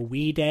with their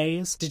We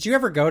Days. Did you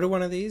ever go to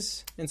one of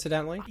these,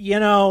 incidentally?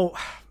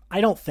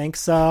 I don't think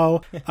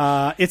so.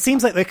 It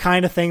seems like the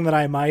kind of thing that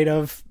I might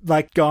have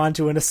like gone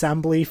to an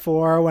assembly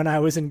for when I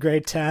was in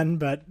grade 10,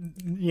 but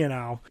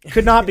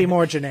could not be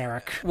more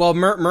generic. Well,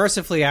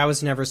 mercifully, I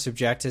was never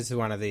subjected to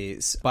one of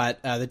these,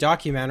 but the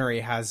documentary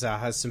has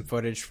some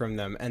footage from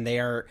them, and they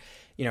are,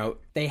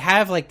 they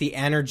have like the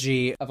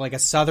energy of like a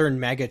Southern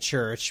mega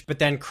church, but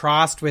then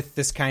crossed with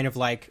this kind of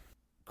like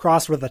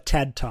crossed with a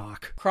TED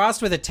Talk,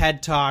 crossed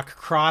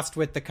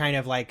with the kind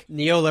of like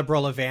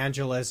neoliberal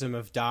evangelism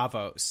of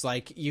Davos.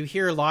 Like you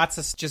hear lots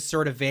of just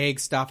sort of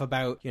vague stuff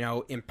about,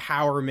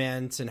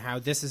 empowerment and how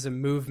this is a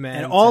movement.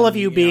 And all of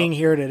you being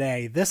here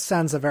today, this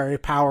sends a very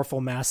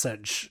powerful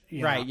message.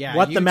 Right, yeah.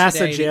 What the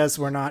message is,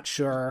 we're not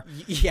sure.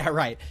 Yeah,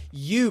 right.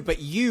 But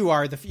you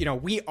are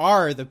we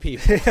are the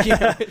people.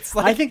 It's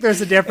like, I think there's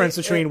a difference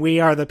between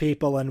we are the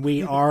people and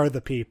we are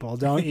the people,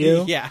 don't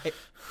you? Yeah.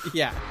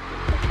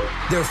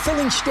 They're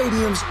filling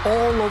stadiums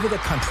all over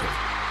the country,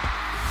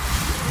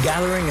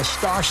 gathering a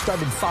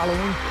star-studded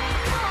following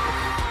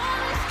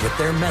with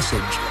their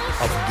message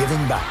of giving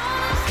back.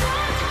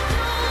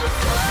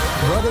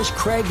 Brothers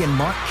Craig and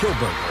Mark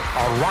Kilberger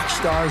are rock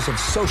stars of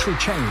social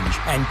change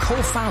and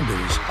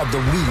co-founders of the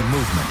We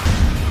movement.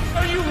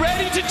 Are you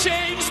ready to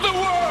change the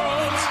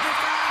world?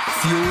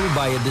 Fueled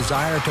by a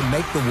desire to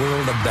make the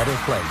world a better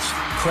place,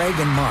 Craig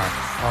and Mark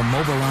are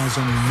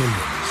mobilizing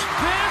millions.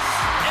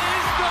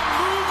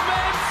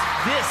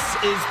 This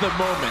is the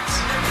moment.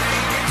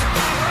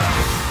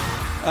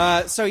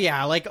 So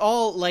yeah,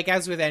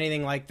 as with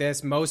anything like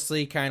this,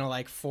 mostly kind of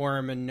like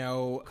form and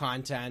no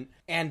content,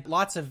 and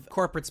lots of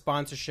corporate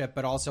sponsorship,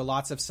 but also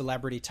lots of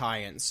celebrity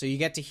tie-ins. So you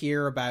get to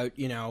hear about,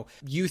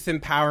 youth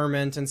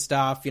empowerment and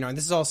stuff, and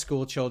this is all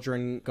school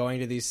children going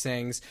to these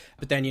things.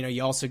 But then,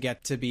 you also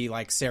get to be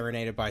like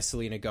serenaded by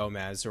Selena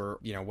Gomez or,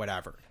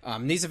 whatever.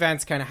 These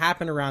events kind of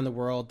happen around the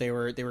world. They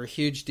were a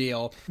huge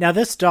deal. Now,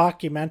 this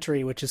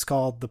documentary, which is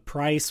called The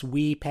Price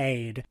We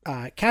Paid,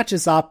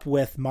 catches up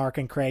with Mark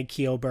and Craig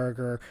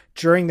Kielburger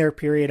during their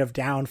period of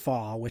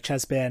downfall, which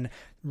has been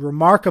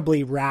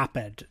remarkably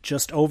rapid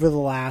just over the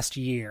last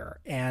year.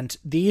 And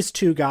these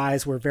two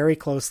guys were very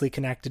closely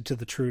connected to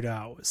the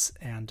Trudeaus,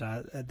 and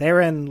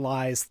therein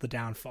lies the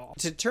downfall.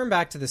 To turn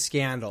back to the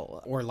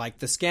scandal, or like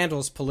the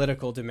scandal's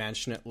political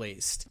dimension at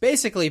least,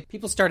 basically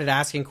people started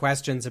asking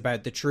questions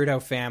about the Trudeau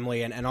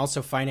family and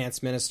also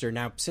Finance Minister,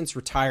 now since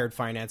retired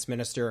Finance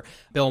Minister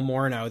Bill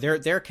Morneau,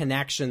 their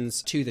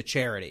connections to the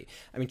charity.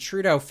 I mean,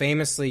 Trudeau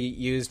famously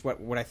used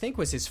what I think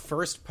was his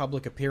first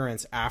public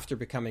appearance after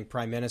becoming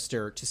Prime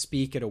Minister to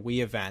speak at a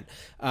We event.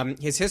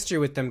 His history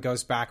with them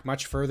goes back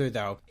much further,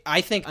 though.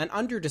 I think an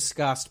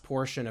under-discussed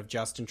portion of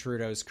Justin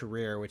Trudeau's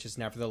career, which is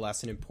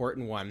nevertheless an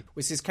important one,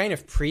 was his kind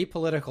of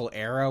pre-political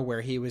era where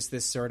he was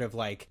this sort of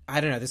like,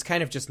 this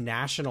kind of just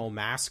national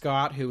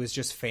mascot who was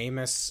just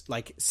famous,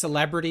 like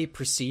celebrity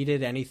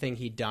preceded anything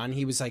he'd done.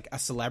 He was like a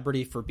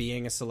celebrity for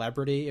being a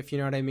celebrity, if you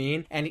know what I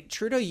mean. And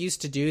Trudeau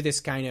used to do this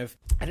kind of,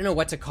 I don't know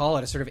what to call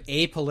it, a sort of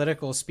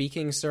apolitical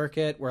speaking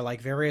circuit where like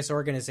various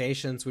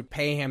organizations would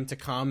pay him to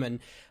come and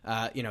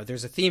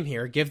there's a theme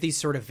here, give these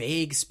sort of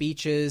vague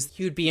speeches.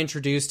 He would be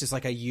introduced as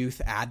like a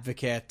youth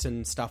advocate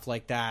and stuff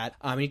like that.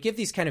 He'd give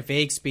these kind of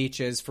vague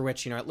speeches for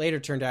which, it later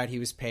turned out he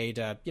was paid,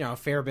 a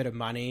fair bit of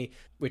money,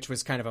 which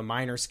was kind of a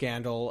minor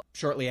scandal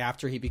shortly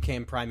after he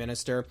became prime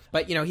minister.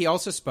 But, he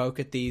also spoke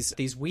at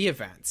these We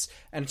events.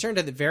 And it turned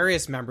out that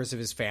various members of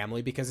his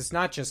family, because it's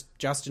not just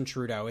Justin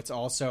Trudeau, it's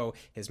also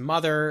his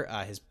mother,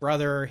 his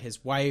brother,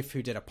 his wife,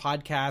 who did a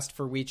podcast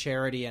for We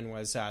Charity and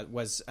was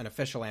an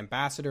official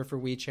ambassador for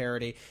We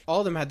Charity. All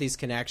of them had these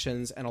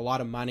connections, and a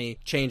lot of money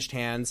changed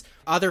hands.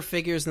 Other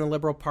figures in the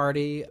Liberal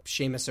Party,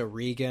 Seamus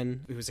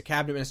O'Regan, who was a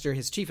cabinet minister,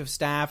 his chief of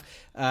staff,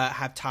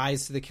 have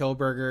ties to the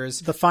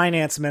Kielburgers. The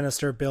finance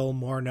minister, Bill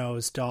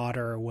Morneau's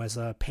daughter, was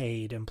a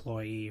paid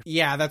employee.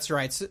 Yeah, that's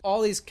right. So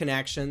all these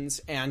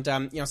connections, and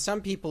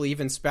some people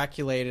even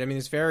speculated. I mean,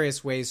 there's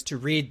various ways to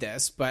read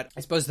this, but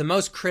I suppose the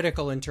most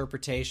critical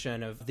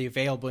interpretation of the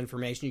available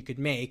information you could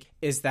make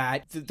is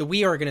that the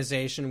We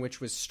organization, which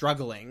was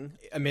struggling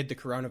amid the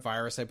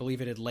coronavirus, I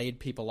believe it had laid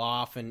people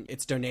off, and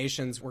its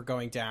donations were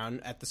going down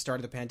at the start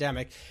of the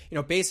pandemic.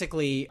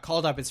 Basically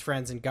called up its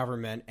friends in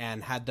government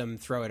and had them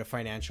throw it a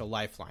financial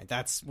lifeline.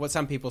 That's what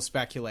some people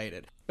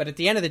speculated. But at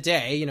the end of the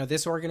day,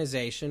 this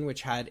organization,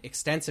 which had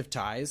extensive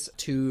ties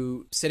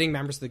to sitting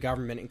members of the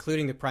government,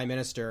 including the prime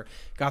minister,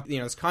 got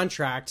this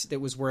contract that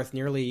was worth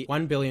nearly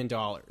 $1 billion,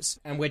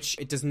 and which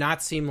it does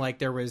not seem like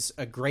there was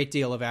a great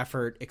deal of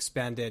effort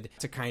expended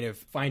to kind of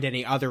find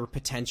any other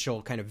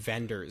potential kind of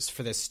vendors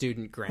for this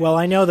student grant. Well,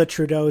 I know that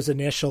Trudeau's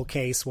initial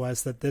case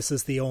was that this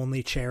is the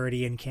only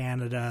charity in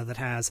Canada that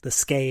has the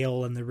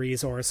scale and the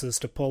resources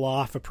to pull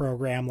off a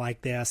program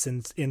like this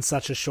in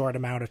such a short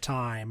amount of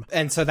time.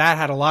 And so that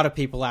had a lot of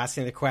people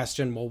asking the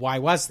question, well, why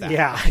was that?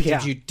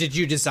 Did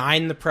you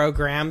design the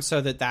program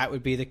so that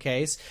would be the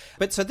case?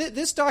 But so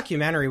this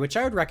documentary, which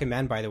I would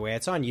recommend, by the way,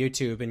 it's on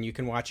YouTube and you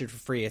can watch it for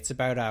free. It's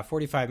about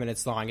 45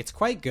 minutes long. It's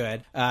quite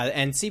good.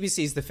 And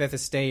CBC's The Fifth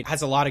Estate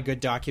has a lot of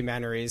good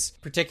documentaries,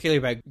 particularly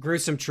about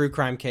gruesome true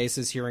crime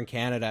cases here in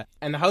Canada.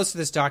 And the host of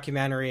this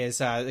documentary is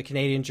the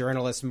Canadian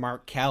journalist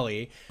Mark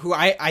Kelly, who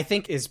I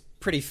think is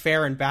pretty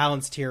fair and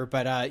balanced here,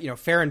 but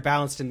fair and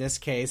balanced in this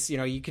case.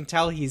 You can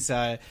tell he's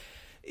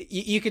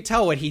you could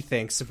tell what he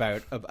thinks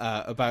about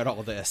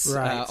all this.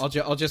 Right.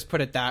 I'll just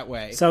put it that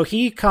way. So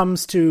he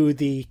comes to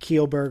the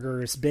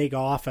Kielburgers' big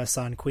office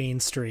on Queen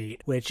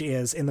Street, which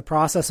is in the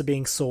process of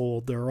being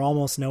sold. There are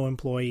almost no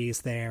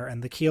employees there,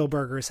 and the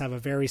Kielburgers have a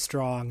very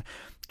strong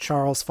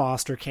Charles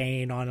Foster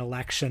Kane on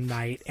election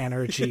night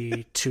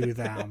energy to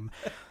them.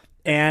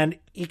 And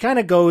he kind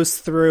of goes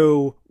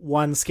through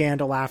one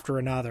scandal after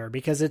another,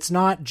 because it's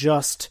not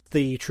just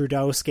the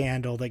Trudeau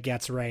scandal that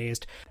gets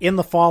raised. In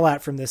the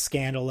fallout from this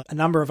scandal, a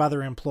number of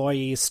other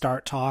employees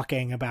start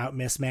talking about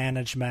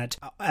mismanagement.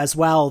 As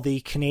well, the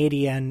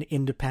Canadian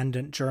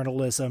independent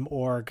journalism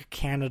org,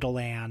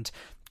 Canadaland,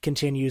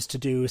 continues to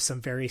do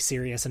some very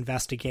serious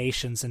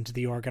investigations into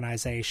the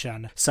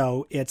organization.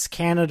 So it's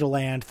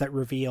Canadaland that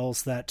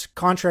reveals that,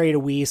 contrary to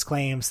Wee's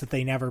claims that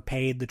they never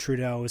paid the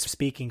Trudeau's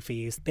speaking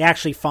fees, they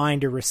actually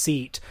find a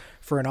receipt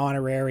for an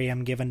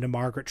honorarium given to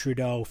Margaret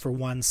Trudeau for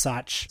one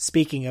such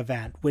speaking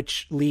event,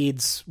 which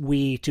leads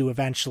Wee to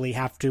eventually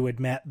have to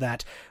admit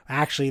that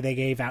actually they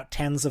gave out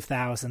tens of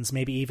thousands,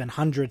 maybe even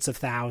hundreds of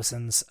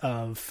thousands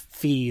of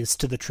fees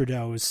to the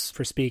Trudeaus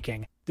for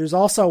speaking. There's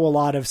also a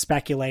lot of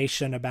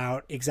speculation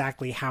about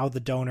exactly how the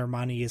donor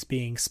money is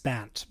being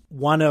spent.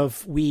 One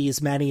of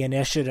Wee's many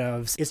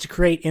initiatives is to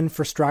create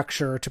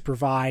infrastructure to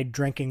provide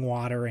drinking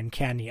water in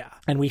Kenya.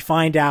 And we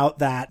find out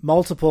that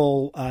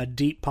multiple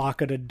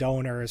deep-pocketed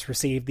donors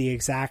received the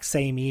exact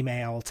same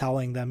email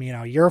telling them,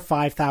 your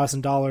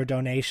 $5,000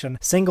 donation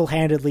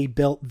single-handedly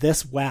built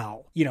this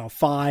well.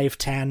 5,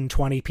 10,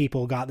 20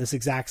 people got this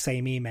exact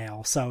same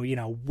email. So,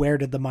 where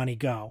did the money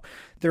go?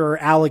 There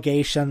are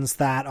allegations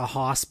that a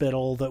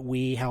hospital that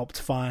we helped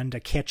fund, a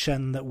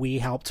kitchen that we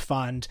helped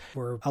fund,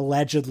 were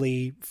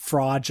allegedly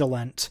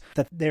fraudulent,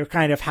 that they're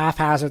kind of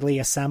haphazardly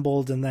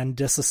assembled and then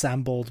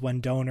disassembled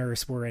when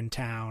donors were in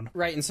town.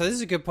 Right, and so this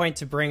is a good point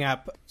to bring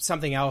up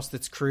something else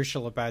that's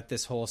crucial about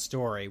this whole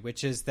story,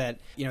 which is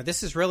that,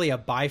 this is really a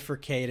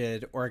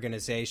bifurcated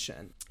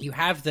organization. You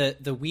have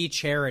the We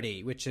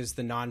Charity, which is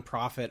the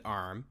nonprofit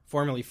arm,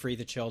 formerly Free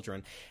the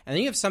Children, and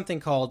then you have something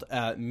called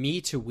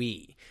Me to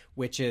We,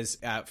 which is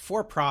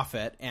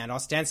for-profit and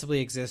ostensibly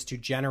exists to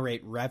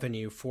generate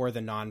revenue for the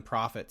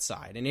nonprofit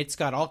side. And it's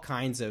got all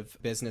kinds of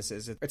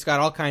businesses. It's got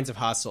all kinds of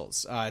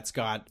hustles. It's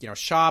got,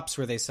 shops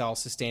where they sell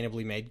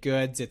sustainably made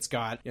goods. It's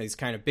got these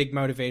kind of big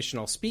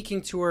motivational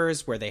speaking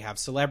tours where they have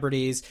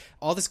celebrities,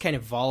 all this kind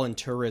of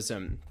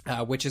volunteerism,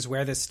 which is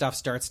where this stuff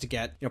starts to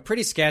get,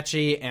 pretty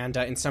sketchy and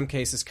in some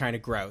cases kind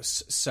of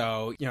gross.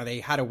 So, they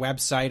had a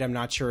website, I'm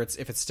not sure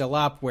if it's still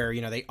up, where,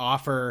 they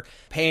offer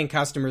paying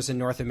customers in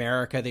North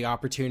America the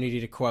opportunity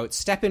to, quote,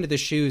 step into the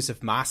shoes of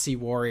Maasai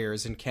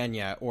warriors in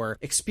Kenya, or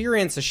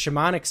experience a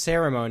shamanic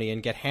ceremony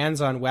and get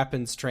hands-on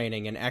weapons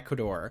training in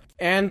Ecuador.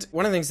 And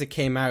one of the things that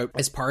came out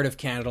as part of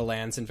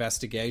Canadaland's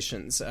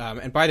investigations,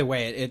 and by the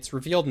way, it's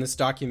revealed in this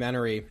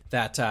documentary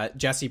that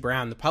Jesse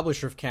Brown, the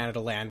publisher of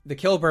Canadaland, the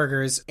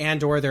Kielburgers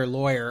and or their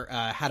lawyer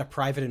had a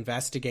private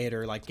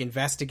investigator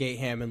investigate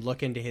him and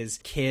look into his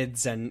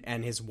kids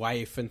and his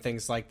wife and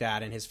things like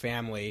that and his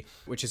family,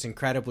 which is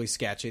incredibly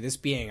sketchy, this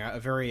being a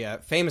very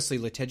famously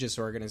litigious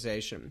organization.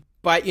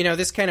 But,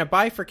 this kind of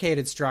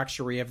bifurcated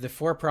structure where you have the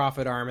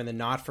for-profit arm and the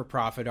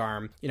not-for-profit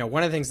arm,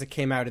 one of the things that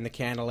came out in the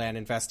Canadaland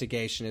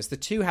investigation is the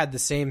two had the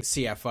same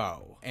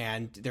CFO.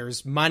 And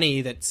there's money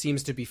that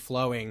seems to be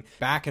flowing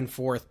back and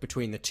forth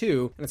between the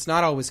two. And it's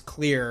not always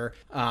clear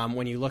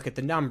when you look at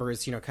the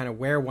numbers, kind of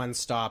where one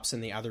stops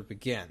and the other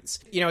begins.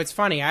 It's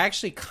funny. I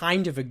actually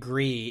kind of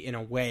agree in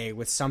a way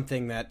with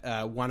something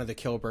that one of the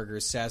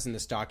Kielburgers says in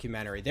this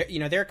documentary.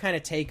 Their kind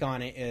of take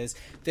on it is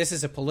this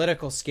is a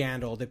political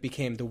scandal that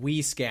became the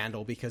We scandal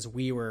because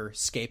we were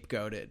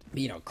scapegoated.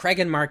 Craig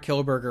and Mark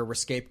Kielburger were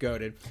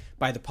scapegoated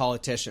by the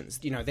politicians.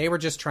 They were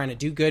just trying to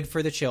do good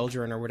for the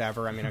children or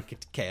whatever. I mean,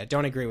 okay, I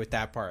don't agree with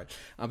that part.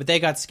 But they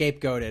got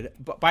scapegoated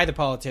by the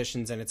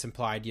politicians, and it's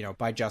implied,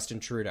 by Justin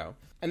Trudeau.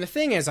 And the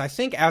thing is, I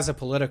think as a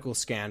political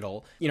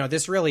scandal,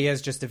 this really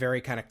is just a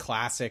very kind of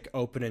classic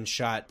open and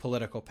shut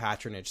political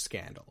patronage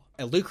scandal.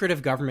 A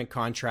lucrative government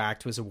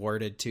contract was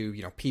awarded to,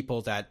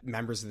 people that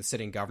members of the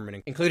sitting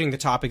government, including the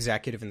top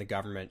executive in the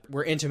government,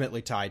 were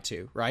intimately tied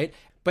to, right?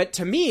 But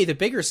to me, the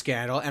bigger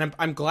scandal, and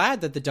I'm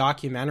glad that the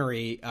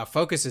documentary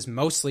focuses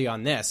mostly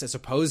on this as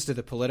opposed to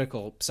the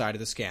political side of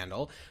the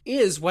scandal,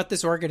 is what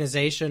this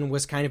organization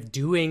was kind of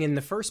doing in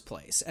the first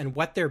place and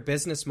what their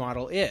business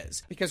model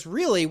is. Because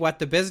really what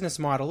the business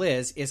model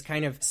is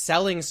kind of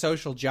selling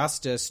social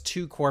justice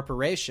to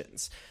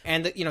corporations.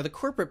 And the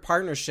corporate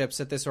partnerships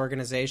that this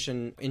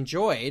organization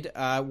enjoyed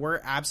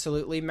were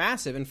absolutely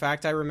massive. In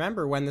fact, I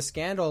remember when the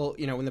scandal,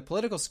 when the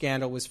political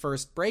scandal was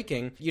first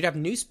breaking, you'd have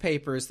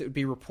newspapers that would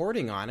be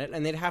reporting on it,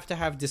 and they'd have to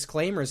have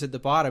disclaimers at the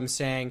bottom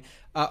saying,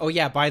 oh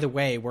yeah, by the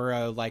way, we're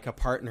a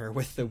partner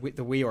with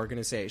the We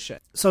organization.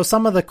 So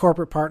some of the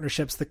corporate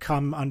partnerships that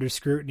come under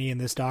scrutiny in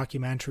this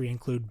documentary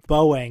include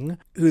Boeing,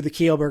 who the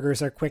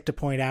Kielburgers are quick to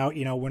point out,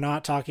 we're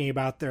not talking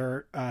about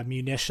their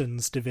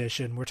munitions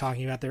division, we're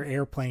talking about their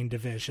airplane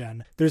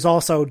division. There's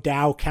also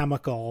Dow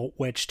Chemical,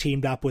 which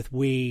teamed up with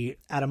We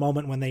at a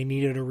moment when they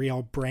needed a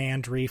real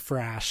brand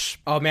refresh.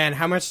 Oh man,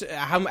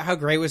 how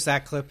great was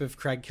that clip of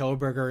Craig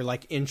Kielburger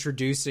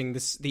introducing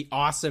the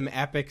awesome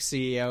epic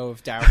CEO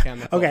of Dow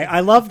Chemical? Okay,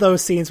 I love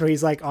those scenes where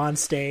he's on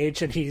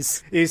stage and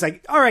he's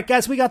like, all right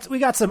guys, we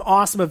got some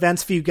awesome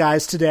events for you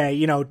guys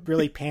today,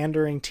 really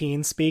pandering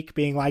teen speak,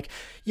 being like,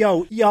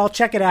 yo, y'all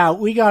check it out,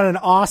 we got an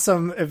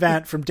awesome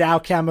event from Dow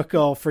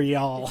Chemical for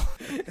y'all.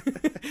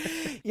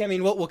 Yeah, I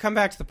mean, we'll come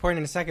back to the point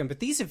in a second, but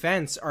these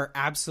events are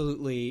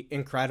absolutely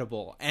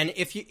incredible. And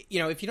if you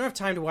don't have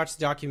time to watch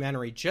the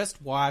documentary,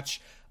 just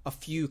watch a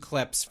few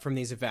clips from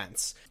these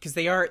events because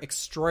they are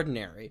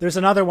extraordinary. There's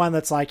another one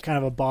that's kind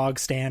of a bog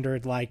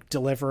standard,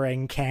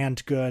 delivering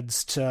canned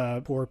goods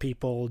to poor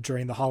people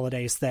during the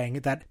holidays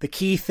thing. That the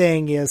key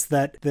thing is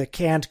that the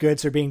canned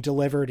goods are being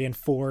delivered in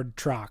Ford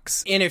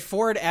trucks. In a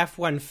Ford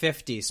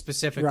F-150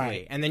 specifically.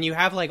 Right. And then you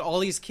have all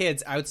these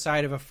kids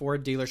outside of a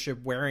Ford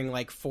dealership wearing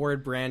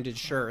Ford branded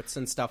shirts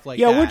and stuff like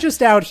that. Yeah, we're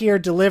just out here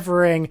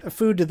delivering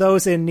food to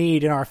those in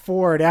need in our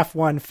Ford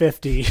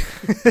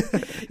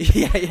F-150.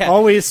 Yeah.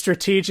 Always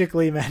strategically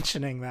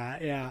mentioning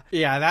that.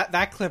 Yeah,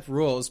 that clip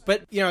rules.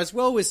 But as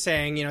Will was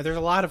saying, there's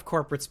a lot of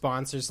corporate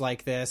sponsors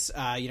like this.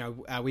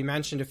 We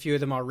mentioned a few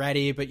of them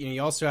already, but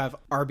you also have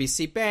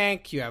RBC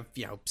Bank, you have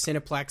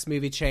Cineplex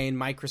movie chain,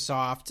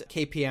 Microsoft,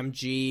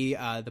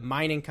 KPMG, the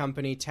mining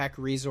company Tech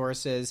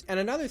Resources. And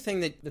another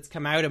thing that's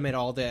come out amid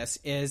all this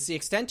is the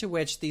extent to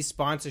which these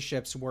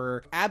sponsorships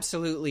were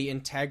absolutely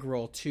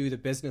integral to the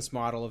business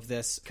model of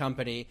this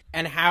company,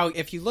 and how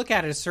if you look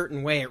at it a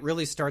certain way, it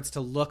really starts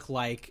to look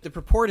like the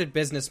purported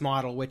business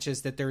model, which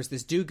is that there's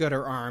this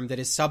do-gooder arm that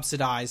is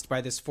subsidized by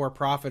this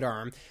for-profit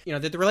arm.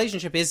 That the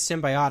relationship is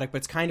symbiotic, but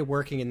it's kind of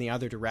working in the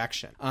other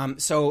direction.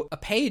 So a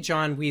page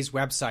on We's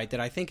website that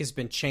I think has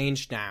been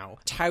changed now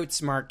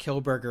touts Mark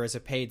Kielburger as a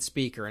paid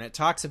speaker, and it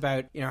talks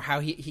about how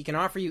he can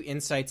offer you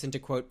insights into,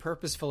 quote,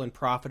 purposeful and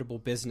profitable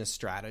business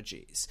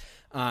strategies.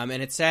 And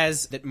it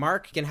says that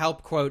Mark can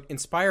help, quote,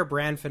 inspire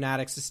brand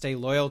fanatics to stay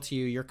loyal to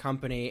you, your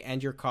company,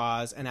 and your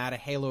cause, and add a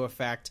halo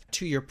effect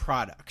to your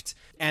product.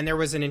 And there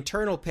was an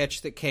internal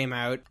pitch that came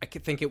out, I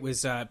think it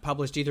was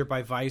published either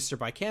by Vice or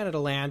by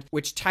Canadaland,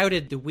 which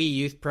touted the We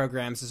Youth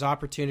programs as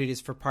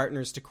opportunities for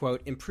partners to,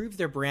 quote, improve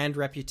their brand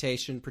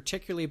reputation,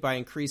 particularly by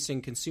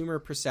increasing consumer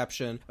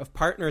perception of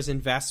partners'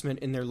 investment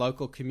in their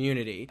local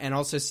community. And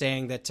also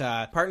saying that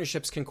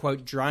partnerships can,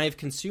 quote, drive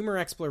consumer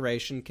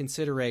exploration,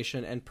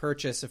 consideration, and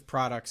purchase of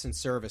products and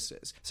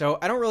services. So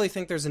I don't really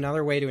think there's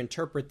another way to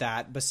interpret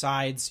that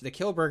besides the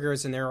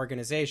Kielburgers and their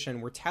organization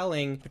were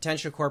telling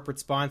potential corporate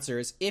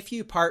sponsors, if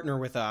you partner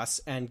with us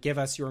and give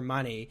us your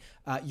money,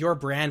 your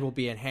brand will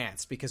be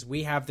enhanced because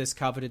we have this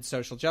coveted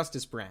social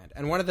justice brand.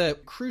 And one of the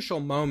crucial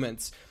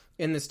moments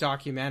in this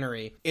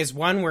documentary is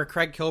one where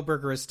Craig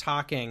Kielburger is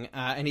talking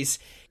and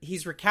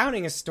he's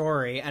recounting a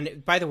story.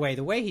 And by the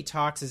way he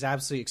talks is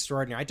absolutely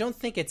extraordinary. I don't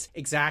think it's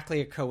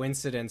exactly a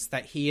coincidence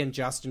that he and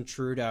Justin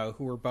Trudeau,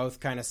 who were both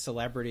kind of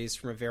celebrities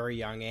from a very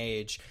young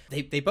age,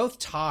 they both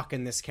talk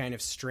in this kind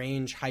of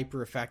strange,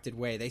 hyper-affected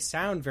way. They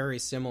sound very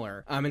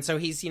similar. And so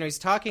he's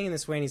talking in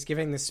this way and he's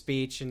giving this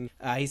speech and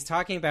he's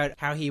talking about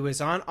how he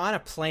was on a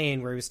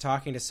plane where he was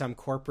talking to some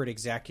corporate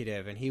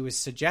executive and he was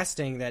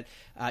suggesting that,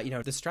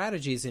 the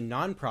strategies in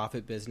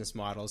nonprofit business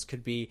models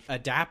could be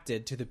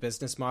adapted to the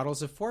business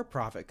models of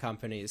for-profit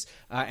companies.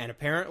 And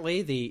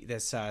apparently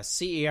this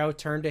CEO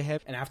turned to him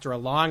and after a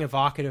long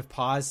evocative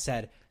pause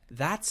said,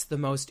 "That's the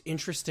most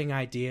interesting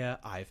idea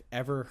I've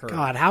ever heard."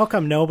 God, how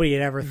come nobody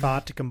had ever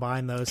thought to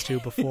combine those two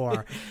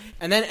before?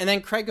 And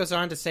then Craig goes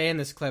on to say in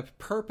this clip,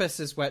 purpose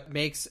is what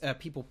makes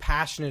people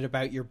passionate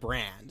about your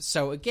brand.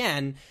 So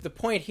again, the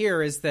point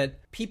here is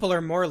that people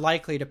are more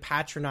likely to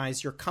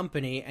patronize your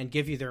company and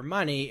give you their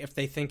money if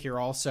they think you're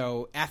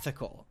also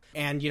ethical.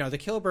 And, the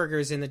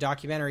Kielburgers in the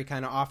documentary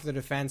kind of offer the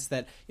defense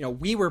that,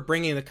 we were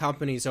bringing the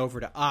companies over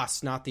to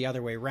us, not the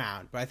other way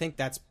around. But I think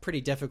that's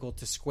pretty difficult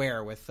to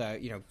square with,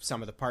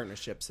 some of the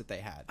partnerships that they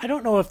had. I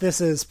don't know if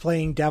this is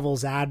playing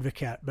devil's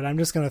advocate, but I'm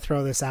just going to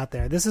throw this out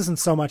there. This isn't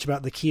so much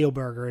about the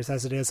Kielburgers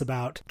as it is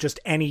about just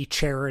any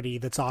charity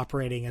that's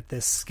operating at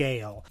this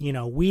scale.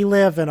 We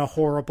live in a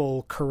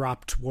horrible,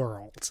 corrupt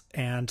world.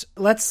 And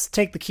let's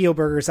take the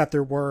Kielburgers at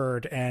their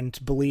word and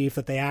believe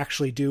that they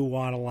actually do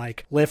want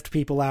to lift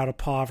people out of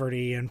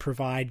poverty and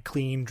provide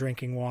clean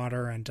drinking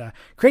water and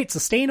create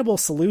sustainable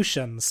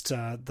solutions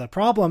to the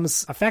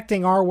problems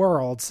affecting our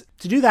world.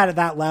 To do that at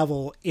that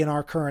level in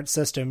our current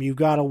system, you've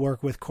got to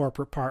work with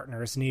corporate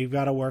partners and you've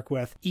got to work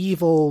with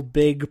evil,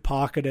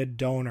 big-pocketed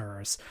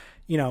donors.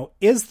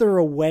 Is there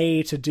a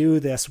way to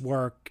do this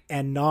work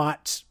and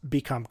not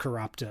become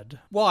corrupted?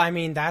 Well, I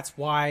mean, that's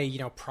why,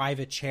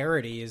 private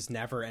charity is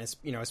never,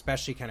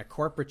 especially kind of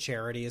corporate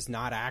charity is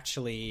not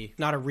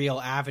a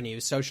real avenue,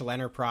 social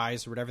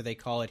enterprise or whatever they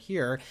call it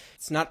here.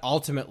 It's not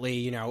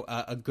ultimately,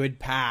 a good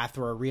path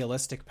or a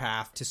realistic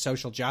path to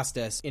social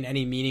justice in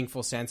any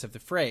meaningful sense of the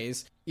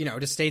phrase.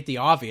 To state the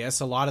obvious,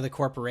 a lot of the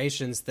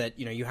corporations that,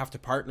 you have to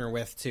partner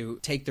with to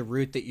take the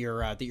route that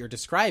you're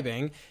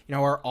describing,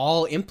 are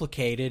all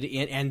implicated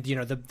in, and,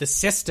 the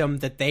system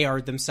that they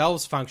are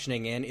themselves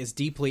functioning in is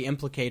deeply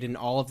implicated in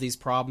all of these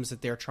problems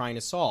that they're trying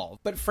to solve.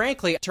 But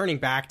frankly, turning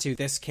back to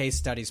this case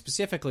study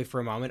specifically for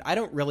a moment, I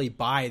don't really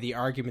buy the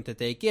argument that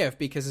they give,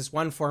 because as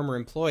one former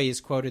employee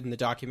is quoted in the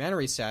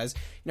documentary says,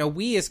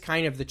 we is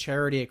kind of the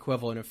charity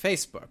equivalent of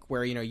Facebook,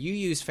 where, you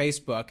use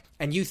Facebook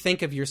and you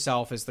think of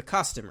yourself as the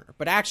customer,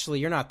 but actually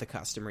you're not the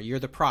customer, you're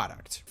the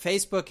product.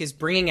 Facebook is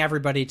bringing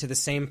everybody to the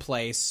same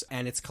place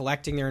and it's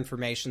collecting their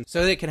information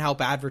so that it can help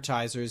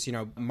advertisers,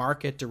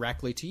 market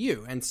directly to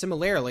you. And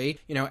similarly,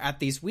 at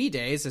these WE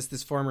Days, as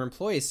this former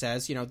employee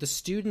says, the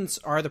students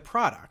are the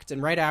product.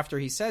 And right after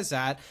he says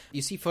that,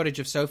 you see footage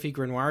of Sophie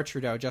Grenoir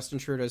Trudeau, Justin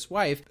Trudeau's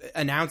wife,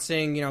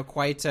 announcing,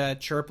 quite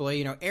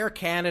chirpily, Air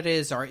Canada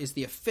is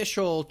the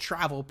official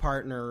travel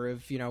partner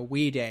of,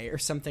 WE Day or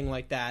something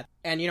like that.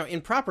 And,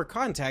 in proper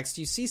context,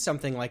 you see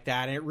something like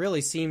that, and it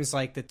really seems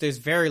like that there's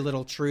very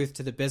little truth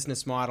to the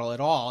business model at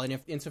all. And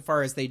if,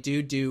 insofar as they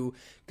do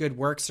good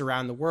works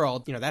around the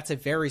world, that's a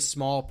very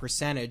small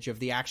percentage of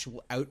the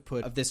actual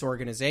output of this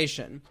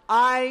organization.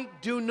 I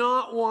do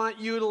not want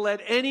you to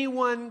let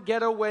anyone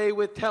get away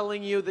with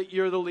telling you that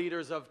you're the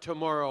leaders of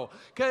tomorrow,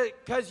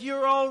 because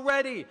you're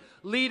already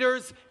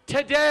leaders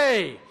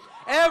today.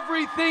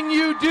 Everything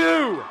you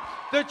do,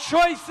 the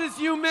choices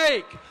you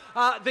make,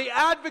 the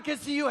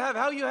advocacy you have,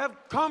 how you have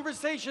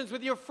conversations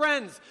with your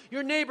friends,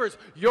 your neighbors,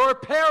 your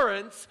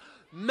parents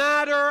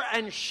matter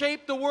and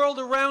shape the world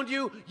around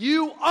you.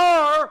 You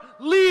are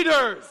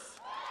leaders.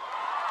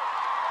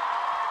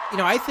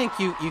 I think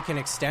you can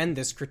extend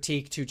this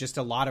critique to just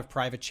a lot of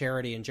private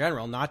charity in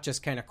general, not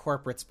just kind of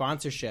corporate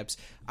sponsorships.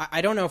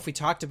 I don't know if we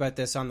talked about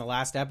this on the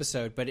last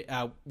episode, but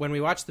when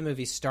we watched the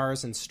movie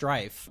Stars and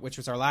Strife, which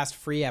was our last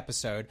free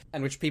episode,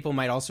 and which people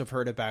might also have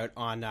heard about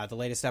on the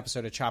latest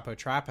episode of Chapo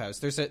Trap House,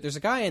 there's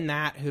a guy in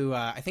that who,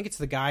 I think it's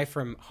the guy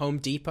from Home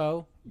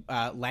Depot,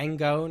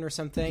 Langone or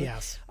something.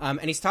 Yes.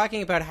 And he's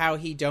talking about how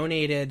he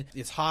donated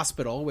his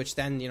hospital, which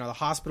then, the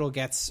hospital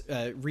gets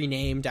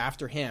renamed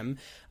after him.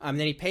 Then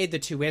he paid the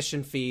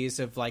tuition fees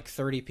of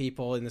 30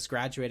 people in this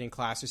graduating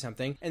class or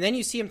something. And then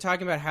you see him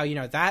talking about how,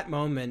 that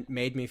moment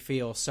made me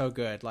feel so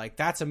good.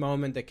 That's a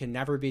moment that can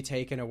never be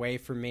taken away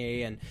from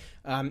me. And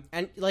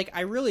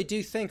I really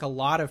do think a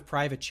lot of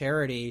private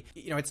charity,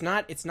 it's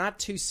not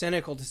too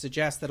cynical to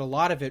suggest that a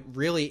lot of it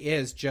really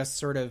is just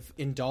sort of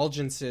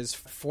indulgences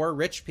for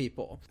rich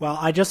people. Well,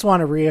 I just want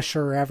to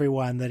reassure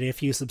everyone that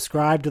if you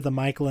subscribe to the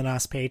Michael and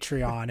Us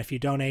Patreon, if you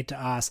donate to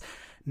us,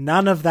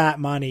 none of that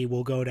money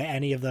will go to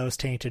any of those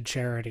tainted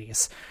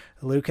charities.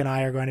 Luke and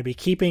I are going to be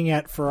keeping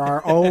it for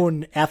our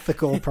own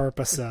ethical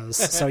purposes,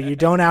 so you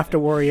don't have to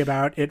worry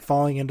about it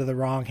falling into the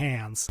wrong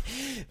hands.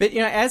 But,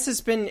 as has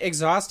been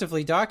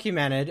exhaustively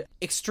documented,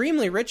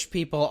 extremely rich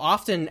people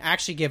often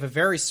actually give a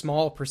very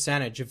small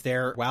percentage of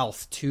their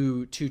wealth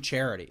to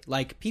charity.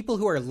 People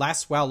who are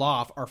less well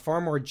off are far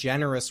more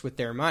generous with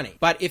their money.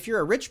 But if you're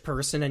a rich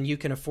person and you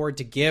can afford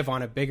to give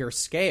on a bigger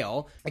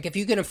scale, if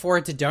you can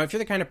afford to if you're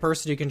the kind of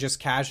person who can just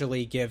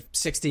casually give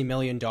 $60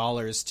 million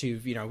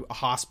to, a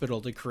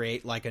hospital to create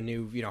a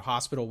new,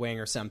 hospital wing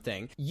or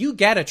something, you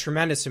get a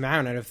tremendous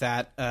amount out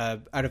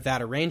of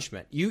that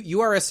arrangement. You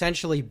are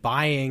essentially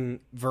buying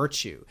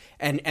virtue,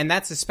 and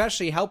that's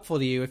especially helpful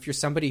to you if you're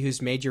somebody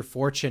who's made your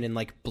fortune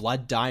in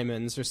blood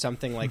diamonds or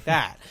something like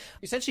that.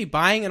 You're essentially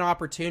buying an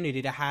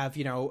opportunity to have,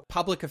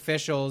 public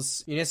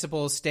officials,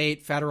 municipal,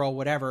 state, federal,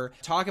 whatever,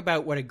 talk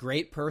about what a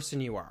great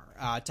person you are.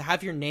 To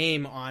have your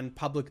name on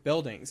public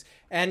buildings.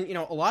 And,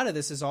 a lot of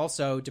this is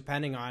also,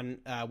 depending on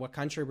what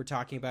country we're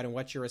talking about and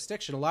what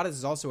jurisdiction, a lot of this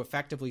is also also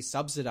effectively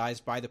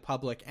subsidized by the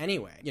public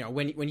anyway. You know,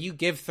 when you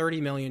give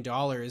 $30 million,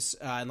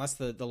 unless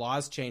the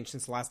laws changed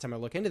since the last time I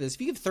looked into this,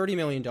 if you give $30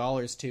 million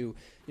to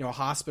a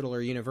hospital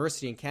or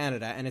university in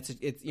Canada, and it's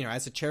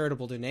as a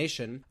charitable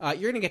donation,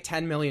 you're going to get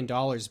 $10 million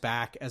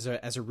back as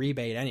a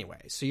rebate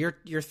anyway. So your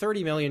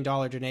 $30 million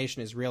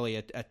donation is really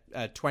a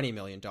 $20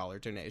 million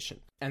donation,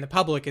 and the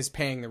public is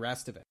paying the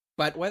rest of it.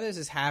 But whether this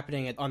is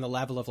happening on the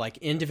level of like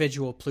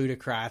individual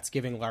plutocrats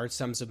giving large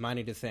sums of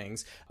money to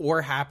things,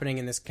 or happening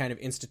in this kind of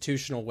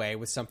institutional way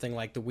with something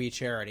like the We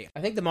Charity,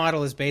 I think the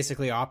model is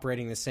basically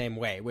operating the same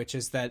way, which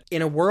is that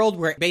in a world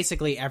where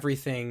basically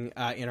everything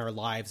in our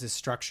lives is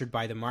structured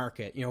by the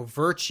market,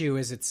 virtue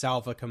is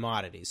itself a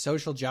commodity.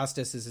 Social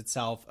justice is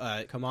itself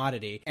a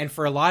commodity. And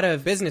for a lot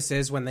of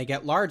businesses, when they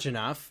get large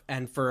enough,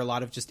 and for a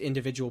lot of just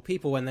individual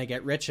people, when they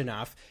get rich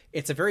enough,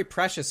 it's a very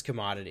precious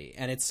commodity.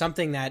 And it's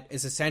something that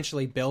is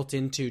essentially built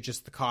into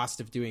just the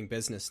cost of doing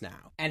business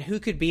now. And who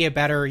could be a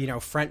better,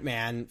 front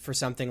man for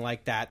something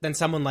like that than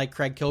someone like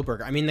Craig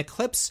Kilberger? I mean, the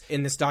clips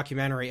in this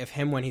documentary of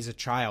him when he's a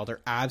child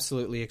are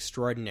absolutely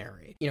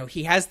extraordinary.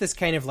 He has this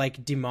kind of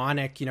like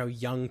demonic,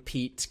 young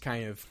Pete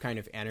kind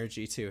of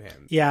energy to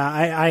him. Yeah,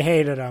 I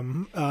hated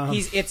him.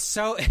 It's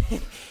so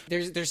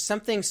there's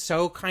something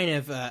so kind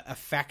of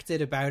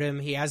affected about him.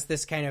 He has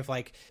this kind of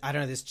like, I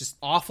don't know, this just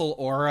awful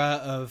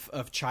aura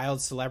of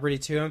child celebrity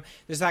to him.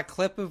 There's that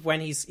clip of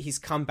when he's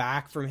come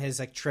back from his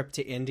like trip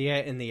to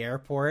India in the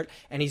airport,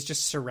 and he's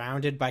just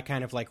surrounded by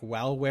kind of like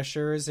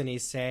well-wishers, and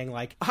he's saying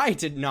like, I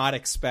did not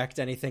expect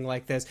anything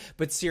like this,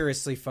 but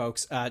seriously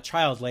folks,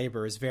 child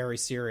labor is very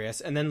serious.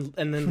 And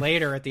then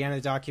later at the end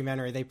of the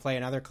documentary, they play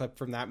another clip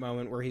from that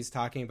moment where he's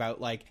talking about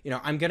like,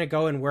 I'm gonna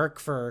go and work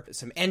for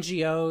some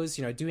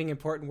NGOs, doing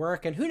important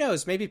work, and who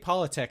knows, maybe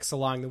politics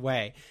along the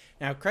way.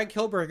 Now, Craig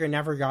Kilberger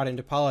never got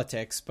into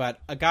politics, but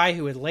a guy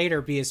who would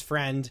later be his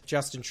friend,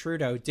 Justin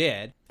Trudeau,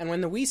 did. And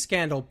when the We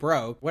scandal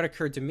broke, what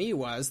occurred to me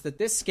was that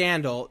this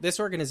scandal, this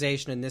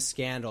organization and this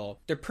scandal,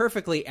 they're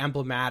perfectly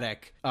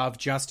emblematic of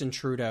Justin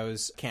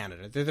Trudeau's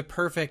Canada. They're the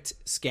perfect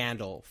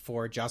scandal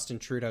for Justin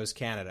Trudeau's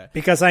Canada.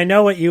 Because I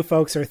know what you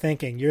folks are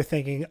thinking. You're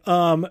thinking,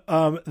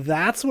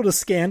 that's what a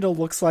scandal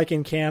looks like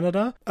in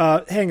Canada?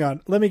 Hang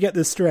on, let me get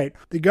this straight.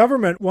 The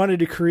government wanted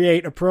to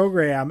create a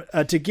program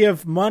to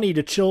give money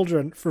to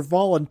children for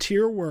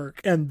volunteer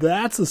work, and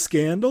that's a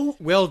scandal?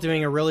 Will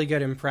doing a really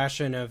good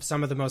impression of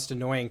some of the most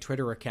annoying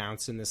Twitter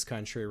accounts in this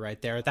country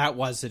right there. That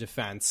was a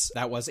defense.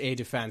 That was a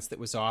defense that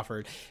was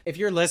offered. If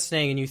you're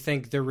listening and you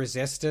think the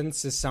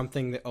resistance is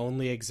something that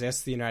only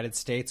exists in the United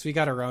States, we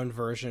got our own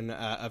version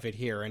of it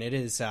here, and it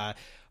is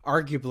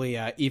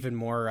arguably even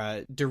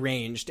more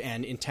deranged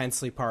and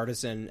intensely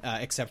partisan,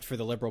 except for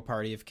the Liberal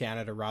Party of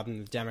Canada rather than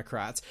the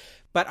Democrats.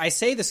 But I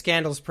say the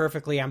scandal is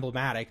perfectly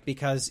emblematic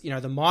because,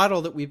 the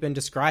model that we've been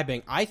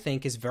describing, I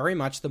think, is very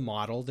much the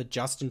model that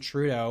Justin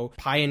Trudeau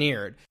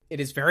pioneered. It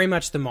is very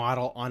much the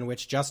model on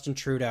which Justin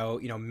Trudeau,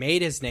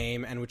 made his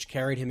name and which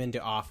carried him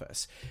into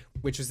office,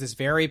 which was this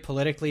very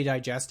politically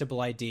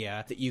digestible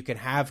idea that you can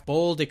have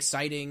bold,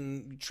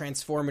 exciting,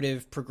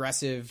 transformative,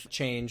 progressive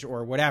change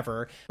or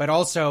whatever, but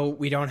also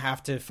we don't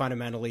have to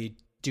fundamentally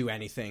do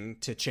anything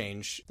to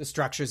change the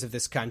structures of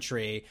this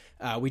country.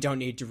 We don't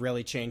need to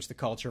really change the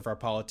culture of our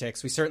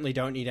politics. We certainly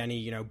don't need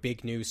any,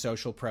 big new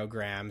social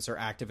programs or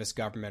activist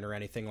government or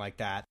anything like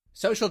that.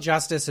 Social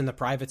justice and the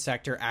private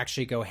sector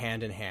actually go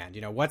hand in hand.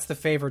 What's the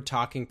favored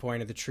talking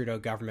point of the Trudeau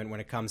government when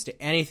it comes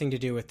to anything to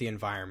do with the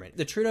environment?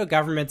 The Trudeau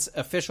government's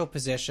official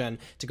position,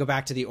 to go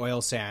back to the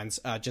oil sands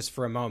just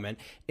for a moment,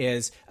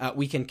 is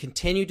we can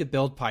continue to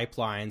build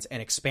pipelines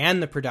and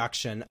expand the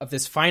production of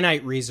this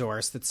finite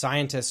resource that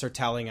scientists are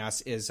telling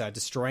us is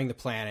destroying the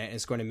planet and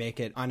is going to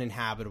make it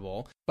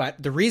uninhabitable. But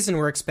the reason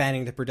we're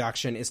expanding the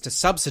production is to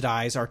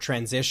subsidize our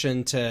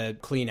transition to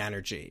clean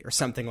energy or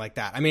something like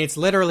that. I mean, it's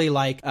literally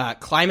like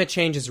climate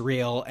change is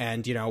real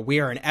and, we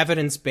are an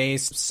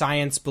evidence-based,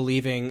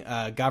 science-believing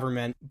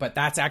government, but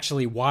that's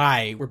actually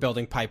why we're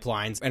building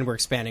pipelines and we're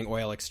expanding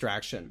oil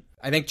extraction.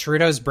 I think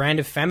Trudeau's brand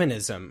of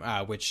feminism,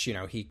 which,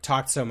 he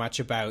talked so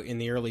much about in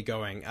the early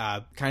going,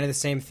 kind of the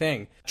same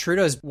thing.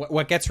 Trudeau's,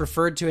 what gets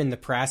referred to in the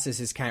press is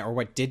his or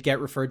what did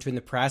get referred to in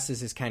the press is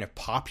his kind of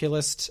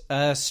populist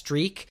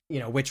streak,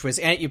 which was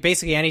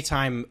basically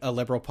anytime a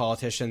liberal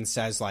politician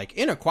says like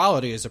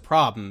inequality is a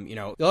problem,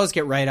 you'll always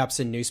get write-ups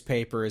in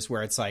newspapers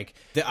where it's like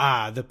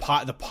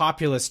the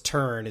populist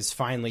turn is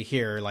finally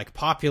here. Like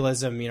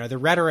populism, the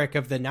rhetoric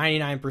of the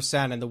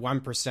 99% and the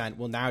 1%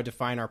 will now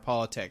define our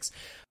politics.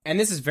 And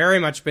this has very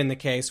much been the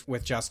case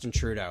with Justin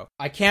Trudeau.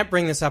 I can't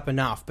bring this up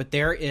enough, but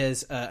there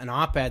is an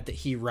op-ed that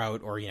he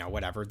wrote, or,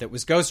 whatever, that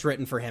was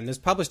ghostwritten for him. This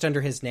was published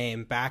under his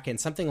name back in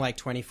something like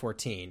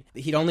 2014.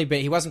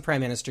 He wasn't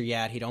prime minister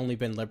yet. He'd only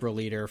been Liberal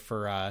leader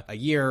for a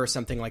year or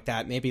something like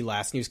that, maybe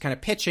less. And he was kind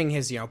of pitching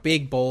his,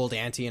 big, bold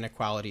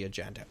anti-inequality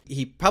agenda.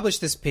 He published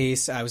this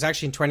piece, it was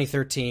actually in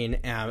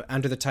 2013,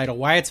 under the title,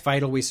 Why It's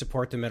Vital We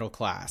Support the Middle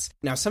Class.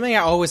 Now, something I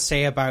always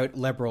say about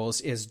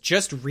Liberals is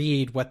just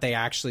read what they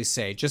actually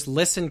say. Just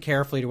listen listen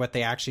carefully to what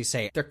they actually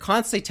say. They're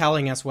constantly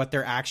telling us what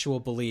their actual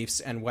beliefs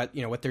and what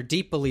their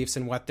deep beliefs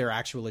and what their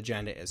actual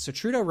agenda is. So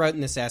Trudeau wrote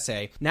in this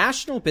essay,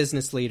 national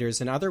business leaders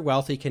and other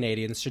wealthy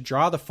Canadians should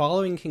draw the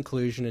following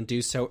conclusion and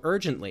do so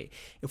urgently.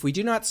 If we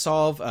do not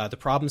solve the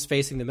problems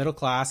facing the middle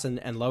class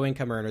and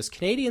low-income earners,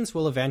 Canadians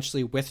will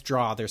eventually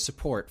withdraw their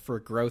support for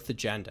a growth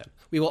agenda.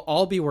 We will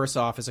all be worse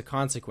off as a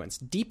consequence.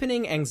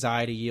 Deepening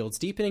anxiety yields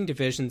deepening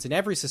divisions in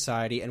every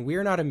society, and we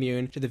are not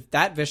immune to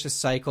that vicious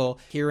cycle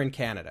here in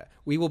Canada.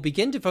 We will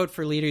begin to vote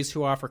for leaders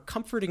who offer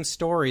comforting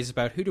stories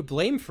about who to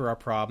blame for our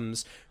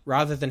problems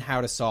rather than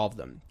how to solve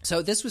them.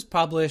 So this was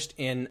published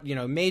in,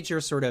 major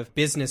sort of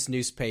business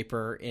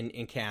newspaper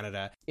in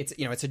Canada.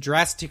 It's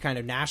addressed to kind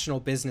of national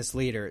business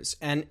leaders.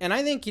 And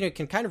I think,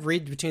 can kind of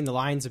read between the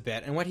lines a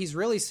bit. And what he's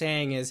really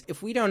saying is,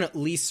 if we don't at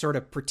least sort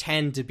of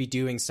pretend to be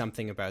doing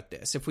something about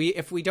this, if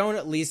we don't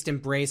at least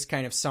embrace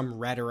kind of some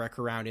rhetoric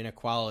around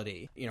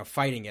inequality,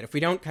 fighting it, if we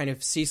don't kind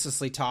of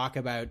ceaselessly talk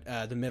about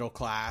the middle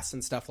class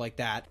and stuff like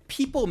that,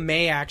 people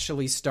may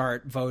actually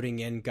start voting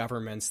in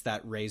governments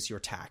that raise your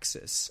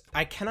taxes.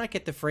 I cannot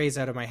get the phrase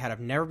out of my head. I've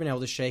never been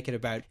able to shake it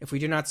about, if we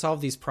do not solve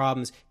these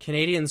problems,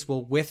 Canadians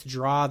will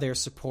withdraw their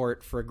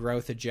support for a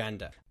growth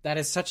agenda. That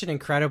is such an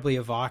incredibly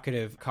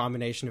evocative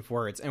combination of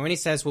words. And when he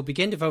says, we'll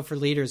begin to vote for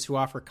leaders who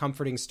offer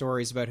comforting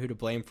stories about who to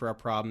blame for our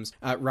problems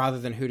rather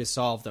than who to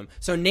solve them.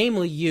 So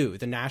namely you,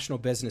 the national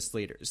business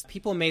leaders.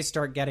 People may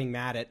start getting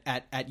mad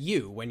at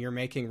you when you're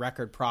making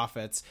record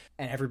profits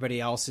and everybody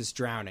else is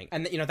drowning.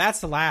 And,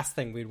 that's the last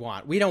thing we'd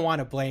want. We don't want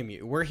to blame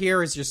you. We're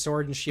here as your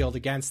sword and shield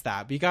against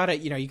that. But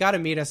you gotta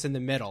meet us in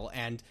the middle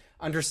and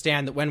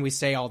understand that when we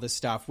say all this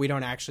stuff, we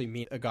don't actually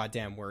mean a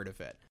goddamn word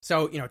of it.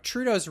 So,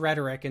 Trudeau's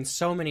rhetoric in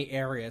so many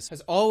areas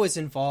has always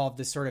involved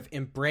this sort of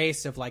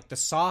embrace of like the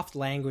soft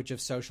language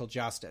of social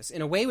justice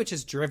in a way which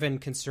has driven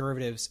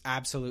conservatives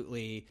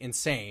absolutely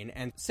insane.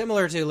 And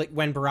similar to like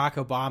when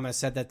Barack Obama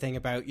said that thing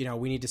about,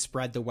 we need to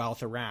spread the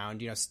wealth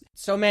around,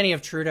 so many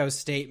of Trudeau's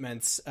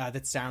statements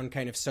that sound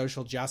kind of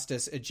social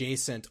justice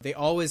adjacent, they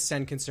always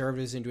send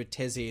conservatives into a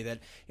tizzy that,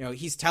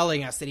 he's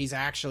telling us that he's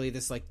actually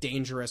this like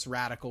dangerous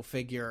radical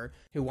figure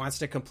who wants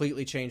to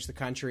completely change the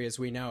country as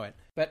we know it.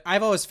 But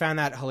I've always found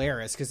that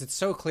hilarious because it's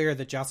so clear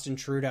that Justin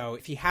Trudeau,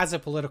 if he has a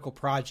political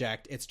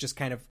project, it's just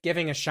kind of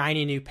giving a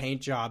shiny new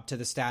paint job to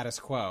the status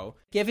quo,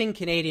 giving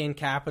Canadian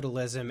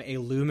capitalism a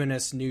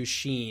luminous new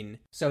sheen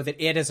so that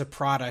it as a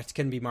product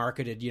can be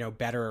marketed,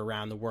 better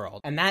around the world.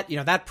 And that,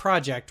 that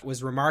project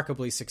was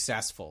remarkably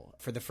successful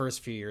for the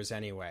first few years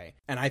anyway.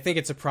 And I think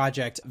it's a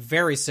project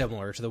very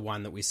similar to the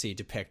one that we see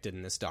depicted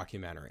in this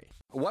documentary.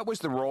 What was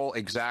the role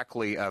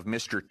exactly of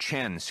Mr.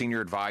 Chen, senior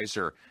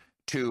advisor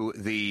to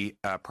the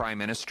Prime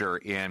Minister,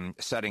 in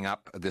setting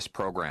up this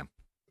program?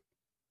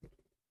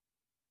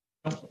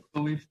 I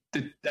don't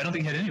think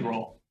he had any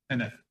role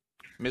in it.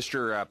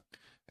 Mr.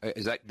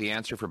 Is that the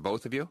answer for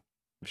both of you?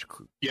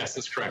 Yes,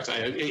 that's correct.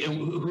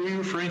 Who are you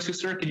referring to,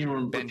 sir? Can you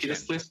repeat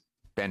this, please?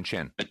 Ben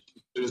Chen.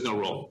 There was no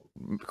role.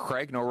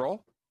 Craig, no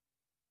role?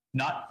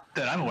 Not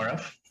that I'm aware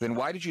of. Then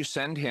why did you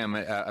send him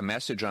a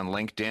message on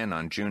LinkedIn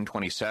on June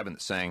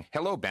 27th saying,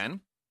 "Hello, Ben.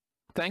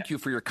 Thank you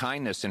for your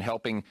kindness in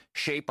helping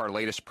shape our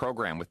latest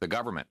program with the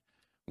government.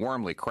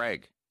 Warmly,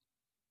 Craig."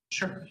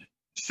 Sure.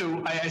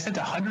 So I sent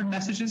 100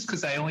 messages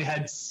because I only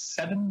had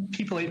 8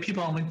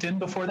 people on LinkedIn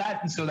before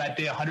that. And so that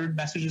day, 100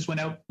 messages went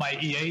out. My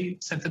EA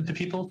sent them to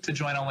people to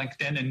join on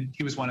LinkedIn, and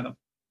he was one of them.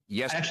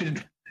 Yes. I actually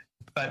didn't,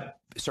 but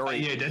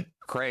sorry, my EA did.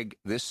 Craig,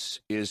 this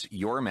is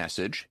your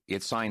message.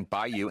 It's signed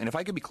by you. And if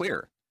I could be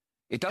clear,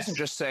 it doesn't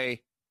just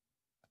say,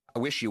 "I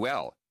wish you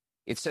well."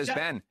 It says,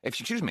 Ben,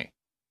 excuse me,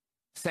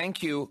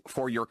 "Thank you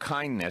for your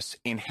kindness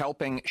in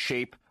helping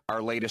shape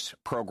our latest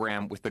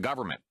program with the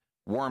government.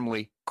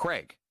 Warmly,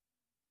 Craig."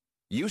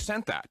 You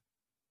sent that.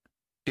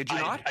 Did you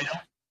not?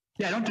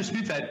 I don't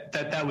dispute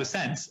that was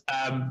sent.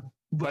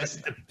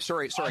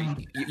 Sorry.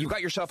 You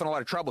got yourself in a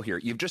lot of trouble here.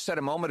 You've just said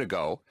a moment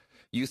ago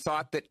you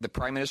thought that the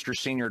Prime Minister's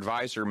senior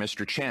advisor,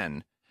 Mr.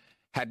 Chen,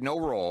 had no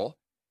role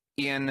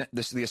in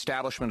the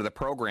establishment of the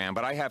program,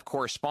 but I have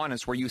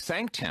correspondence where you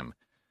thanked him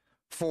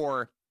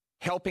for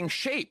helping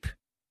shape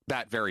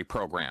that very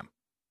program.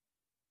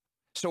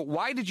 So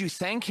why did you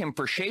thank him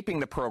for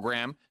shaping the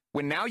program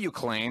when now you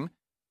claim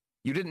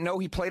you didn't know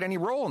he played any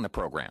role in the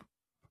program?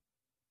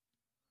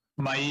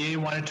 My EA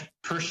wanted to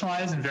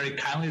personalize, and very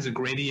kindly, as a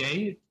great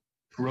EA,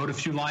 wrote a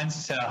few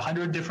lines to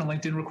 100 different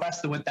LinkedIn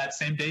requests that went that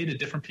same day to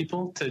different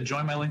people to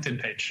join my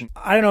LinkedIn page.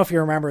 I don't know if you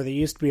remember, there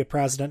used to be a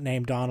president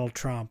named Donald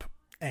Trump,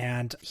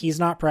 and he's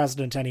not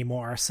president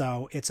anymore,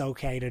 so it's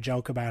okay to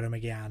joke about him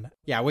again.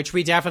 Yeah, which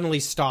we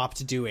definitely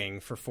stopped doing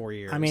for 4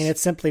 years. I mean, it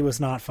simply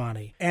was not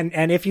funny.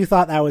 And if you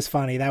thought that was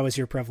funny, that was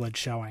your privilege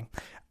showing.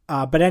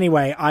 But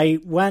anyway, I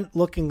went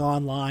looking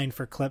online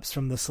for clips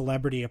from The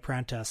Celebrity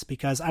Apprentice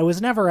because I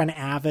was never an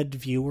avid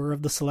viewer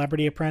of The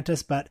Celebrity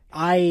Apprentice, but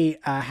I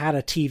had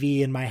a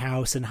TV in my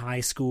house in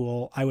high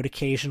school. I would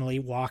occasionally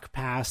walk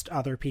past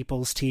other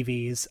people's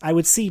TVs. I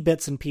would see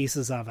bits and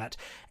pieces of it.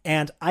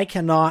 And I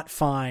cannot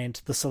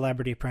find The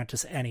Celebrity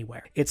Apprentice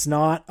anywhere. It's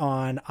not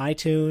on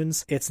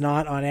iTunes. It's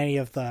not on any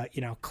of the,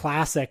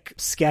 classic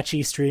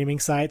sketchy streaming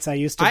sites I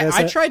used to visit.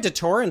 I tried to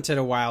torrent it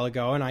a while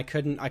ago, and I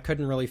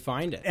couldn't really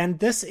find it. And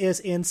this is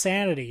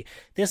insanity.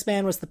 This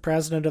man was the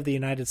president of the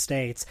United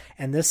States,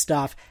 and this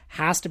stuff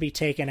has to be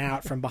taken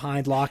out from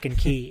behind lock and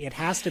key. It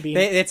has to be...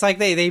 It's like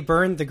they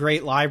burned the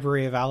Great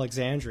Library of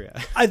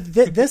Alexandria.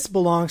 This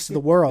belongs to the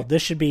world.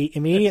 This should be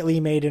immediately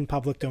made in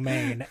public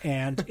domain,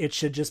 and it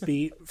should just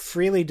be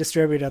freely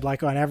distributed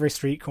like on every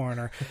street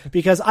corner.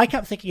 Because I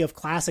kept thinking of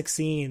classic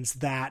scenes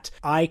that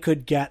I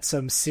could get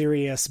some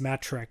serious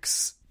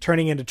metrics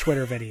turning into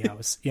Twitter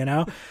videos,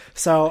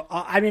 So,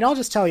 I'll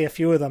just tell you a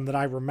few of them that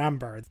I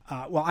remember.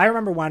 I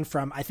remember one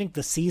from, I think,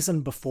 the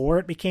season before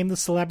it became The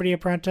Celebrity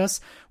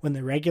Apprentice, when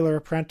the regular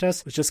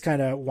Apprentice was just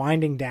kind of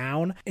winding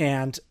down,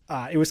 and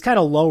it was kind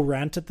of low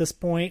rent at this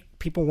point.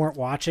 People weren't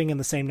watching in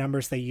the same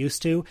numbers they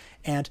used to,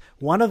 and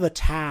one of the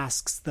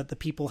tasks that the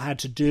people had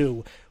to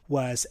do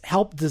was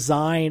help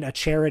design a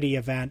charity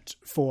event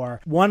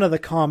for one of the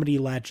comedy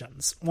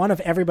legends, one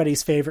of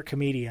everybody's favorite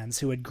comedians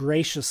who had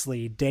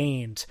graciously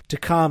deigned to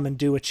come and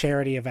do a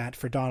charity event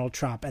for Donald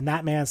Trump. And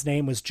that man's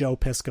name was Joe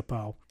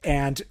Piscopo.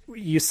 And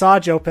you saw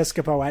Joe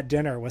Piscopo at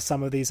dinner with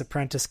some of these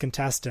Apprentice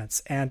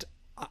contestants. And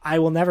I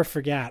will never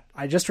forget.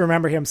 I just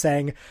remember him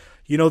saying,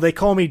 they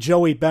call me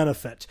Joey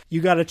Benefit.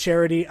 You got a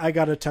charity, I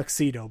got a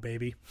tuxedo,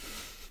 baby.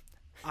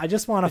 I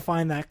just want to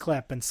find that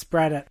clip and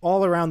spread it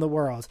all around the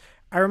world.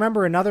 I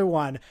remember another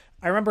one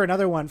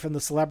from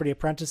the Celebrity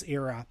Apprentice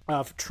era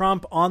of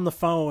Trump on the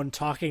phone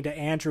talking to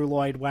Andrew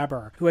Lloyd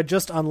Webber, who had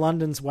just on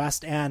London's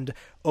West End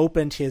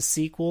opened his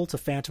sequel to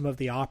Phantom of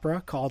the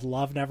Opera called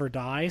Love Never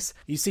Dies.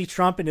 You see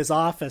Trump in his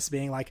office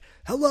being like,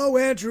 "Hello,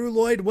 Andrew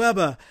Lloyd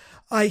Webber.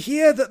 I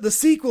hear that the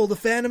sequel to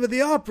Phantom of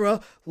the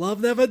Opera,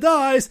 Love Never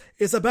Dies,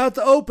 is about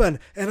to open,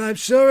 and I'm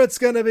sure it's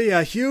going to be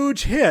a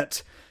huge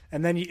hit."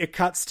 And then it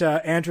cuts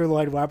to Andrew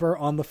Lloyd Webber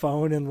on the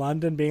phone in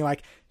London being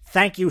like,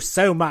 "Thank you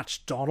so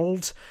much,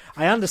 Donald.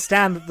 I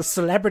understand that The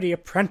Celebrity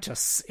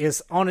Apprentice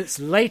is on its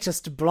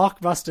latest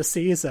blockbuster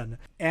season."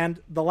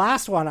 And the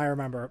last one I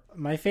remember,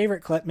 my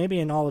favorite clip, maybe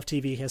in all of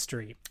TV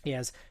history,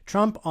 is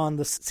Trump on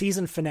the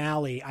season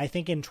finale, I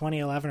think in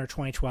 2011 or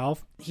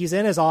 2012. He's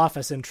in his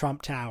office in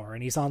Trump Tower,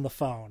 and he's on the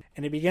phone.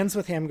 And it begins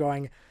with him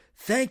going,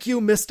 "Thank you,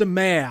 Mr.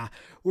 Mayor.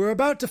 We're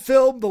about to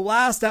film the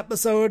last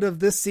episode of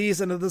this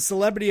season of The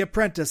Celebrity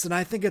Apprentice, and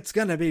I think it's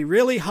going to be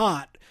really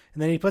hot."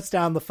 And then he puts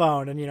down the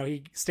phone and,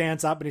 he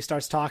stands up and he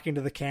starts talking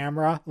to the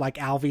camera like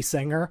Alvy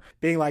Singer,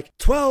 being like,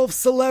 12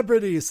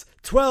 celebrities,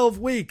 12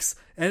 weeks,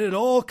 and it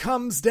all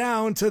comes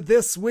down to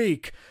this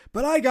week.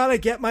 But I gotta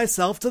get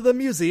myself to the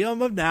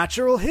Museum of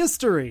Natural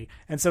History."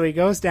 And so he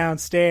goes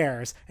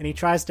downstairs and he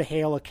tries to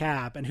hail a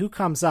cab. And who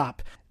comes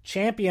up?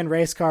 Champion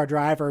race car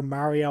driver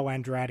Mario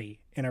Andretti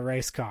in a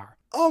race car.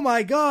 "Oh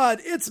my God,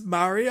 it's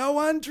Mario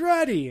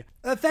Andretti.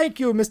 Thank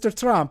you, Mr.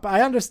 Trump.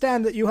 I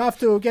understand that you have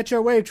to get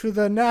your way to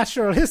the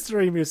Natural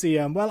History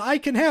Museum. Well, I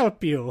can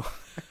help you."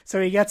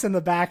 So he gets in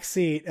the back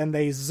seat and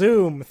they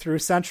zoom through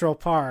Central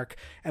Park,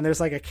 and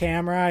there's like a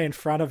camera in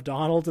front of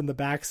Donald in the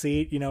back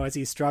seat, as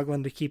he's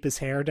struggling to keep his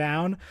hair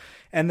down.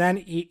 And then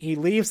he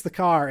leaves the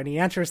car and he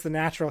enters the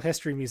Natural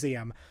History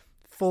Museum.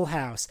 Full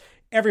house.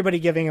 Everybody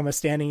giving him a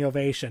standing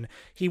ovation.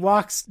 He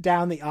walks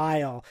down the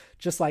aisle,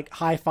 just like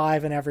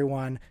high-fiving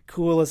everyone,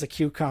 cool as a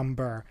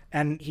cucumber.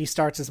 And he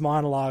starts his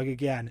monologue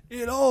again.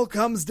 "It all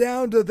comes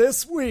down to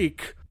this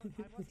week."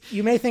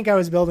 You may think I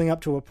was building up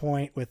to a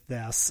point with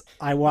this.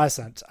 I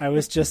wasn't. I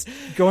was just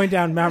going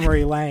down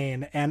memory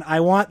lane, and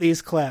I want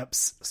these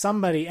clips.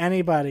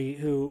 Anybody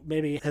who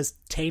maybe has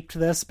taped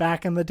this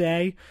back in the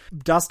day,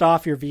 dust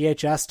off your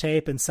VHS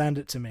tape and send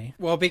it to me.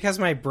 Well, because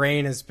my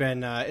brain has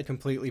been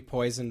completely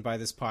poisoned by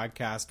this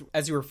podcast,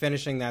 as you were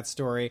finishing that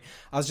story,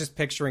 I was just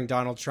picturing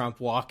Donald Trump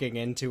walking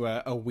into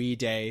a We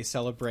Day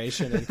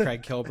celebration and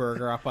Craig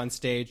Kilberger up on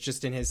stage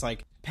just in his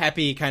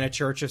peppy kind of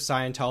Church of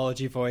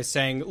Scientology voice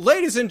saying,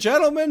 "Ladies and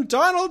gentlemen,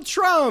 Donald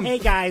Trump!" Hey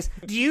guys,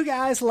 do you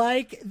guys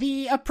like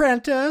The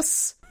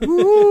Apprentice?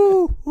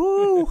 Woo,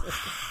 woo.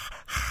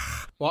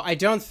 Well, I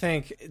don't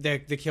think the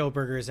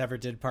Kilbergers ever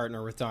did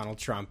partner with Donald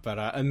Trump, but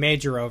a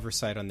major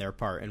oversight on their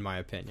part, in my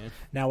opinion.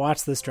 Now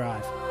watch this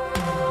drive.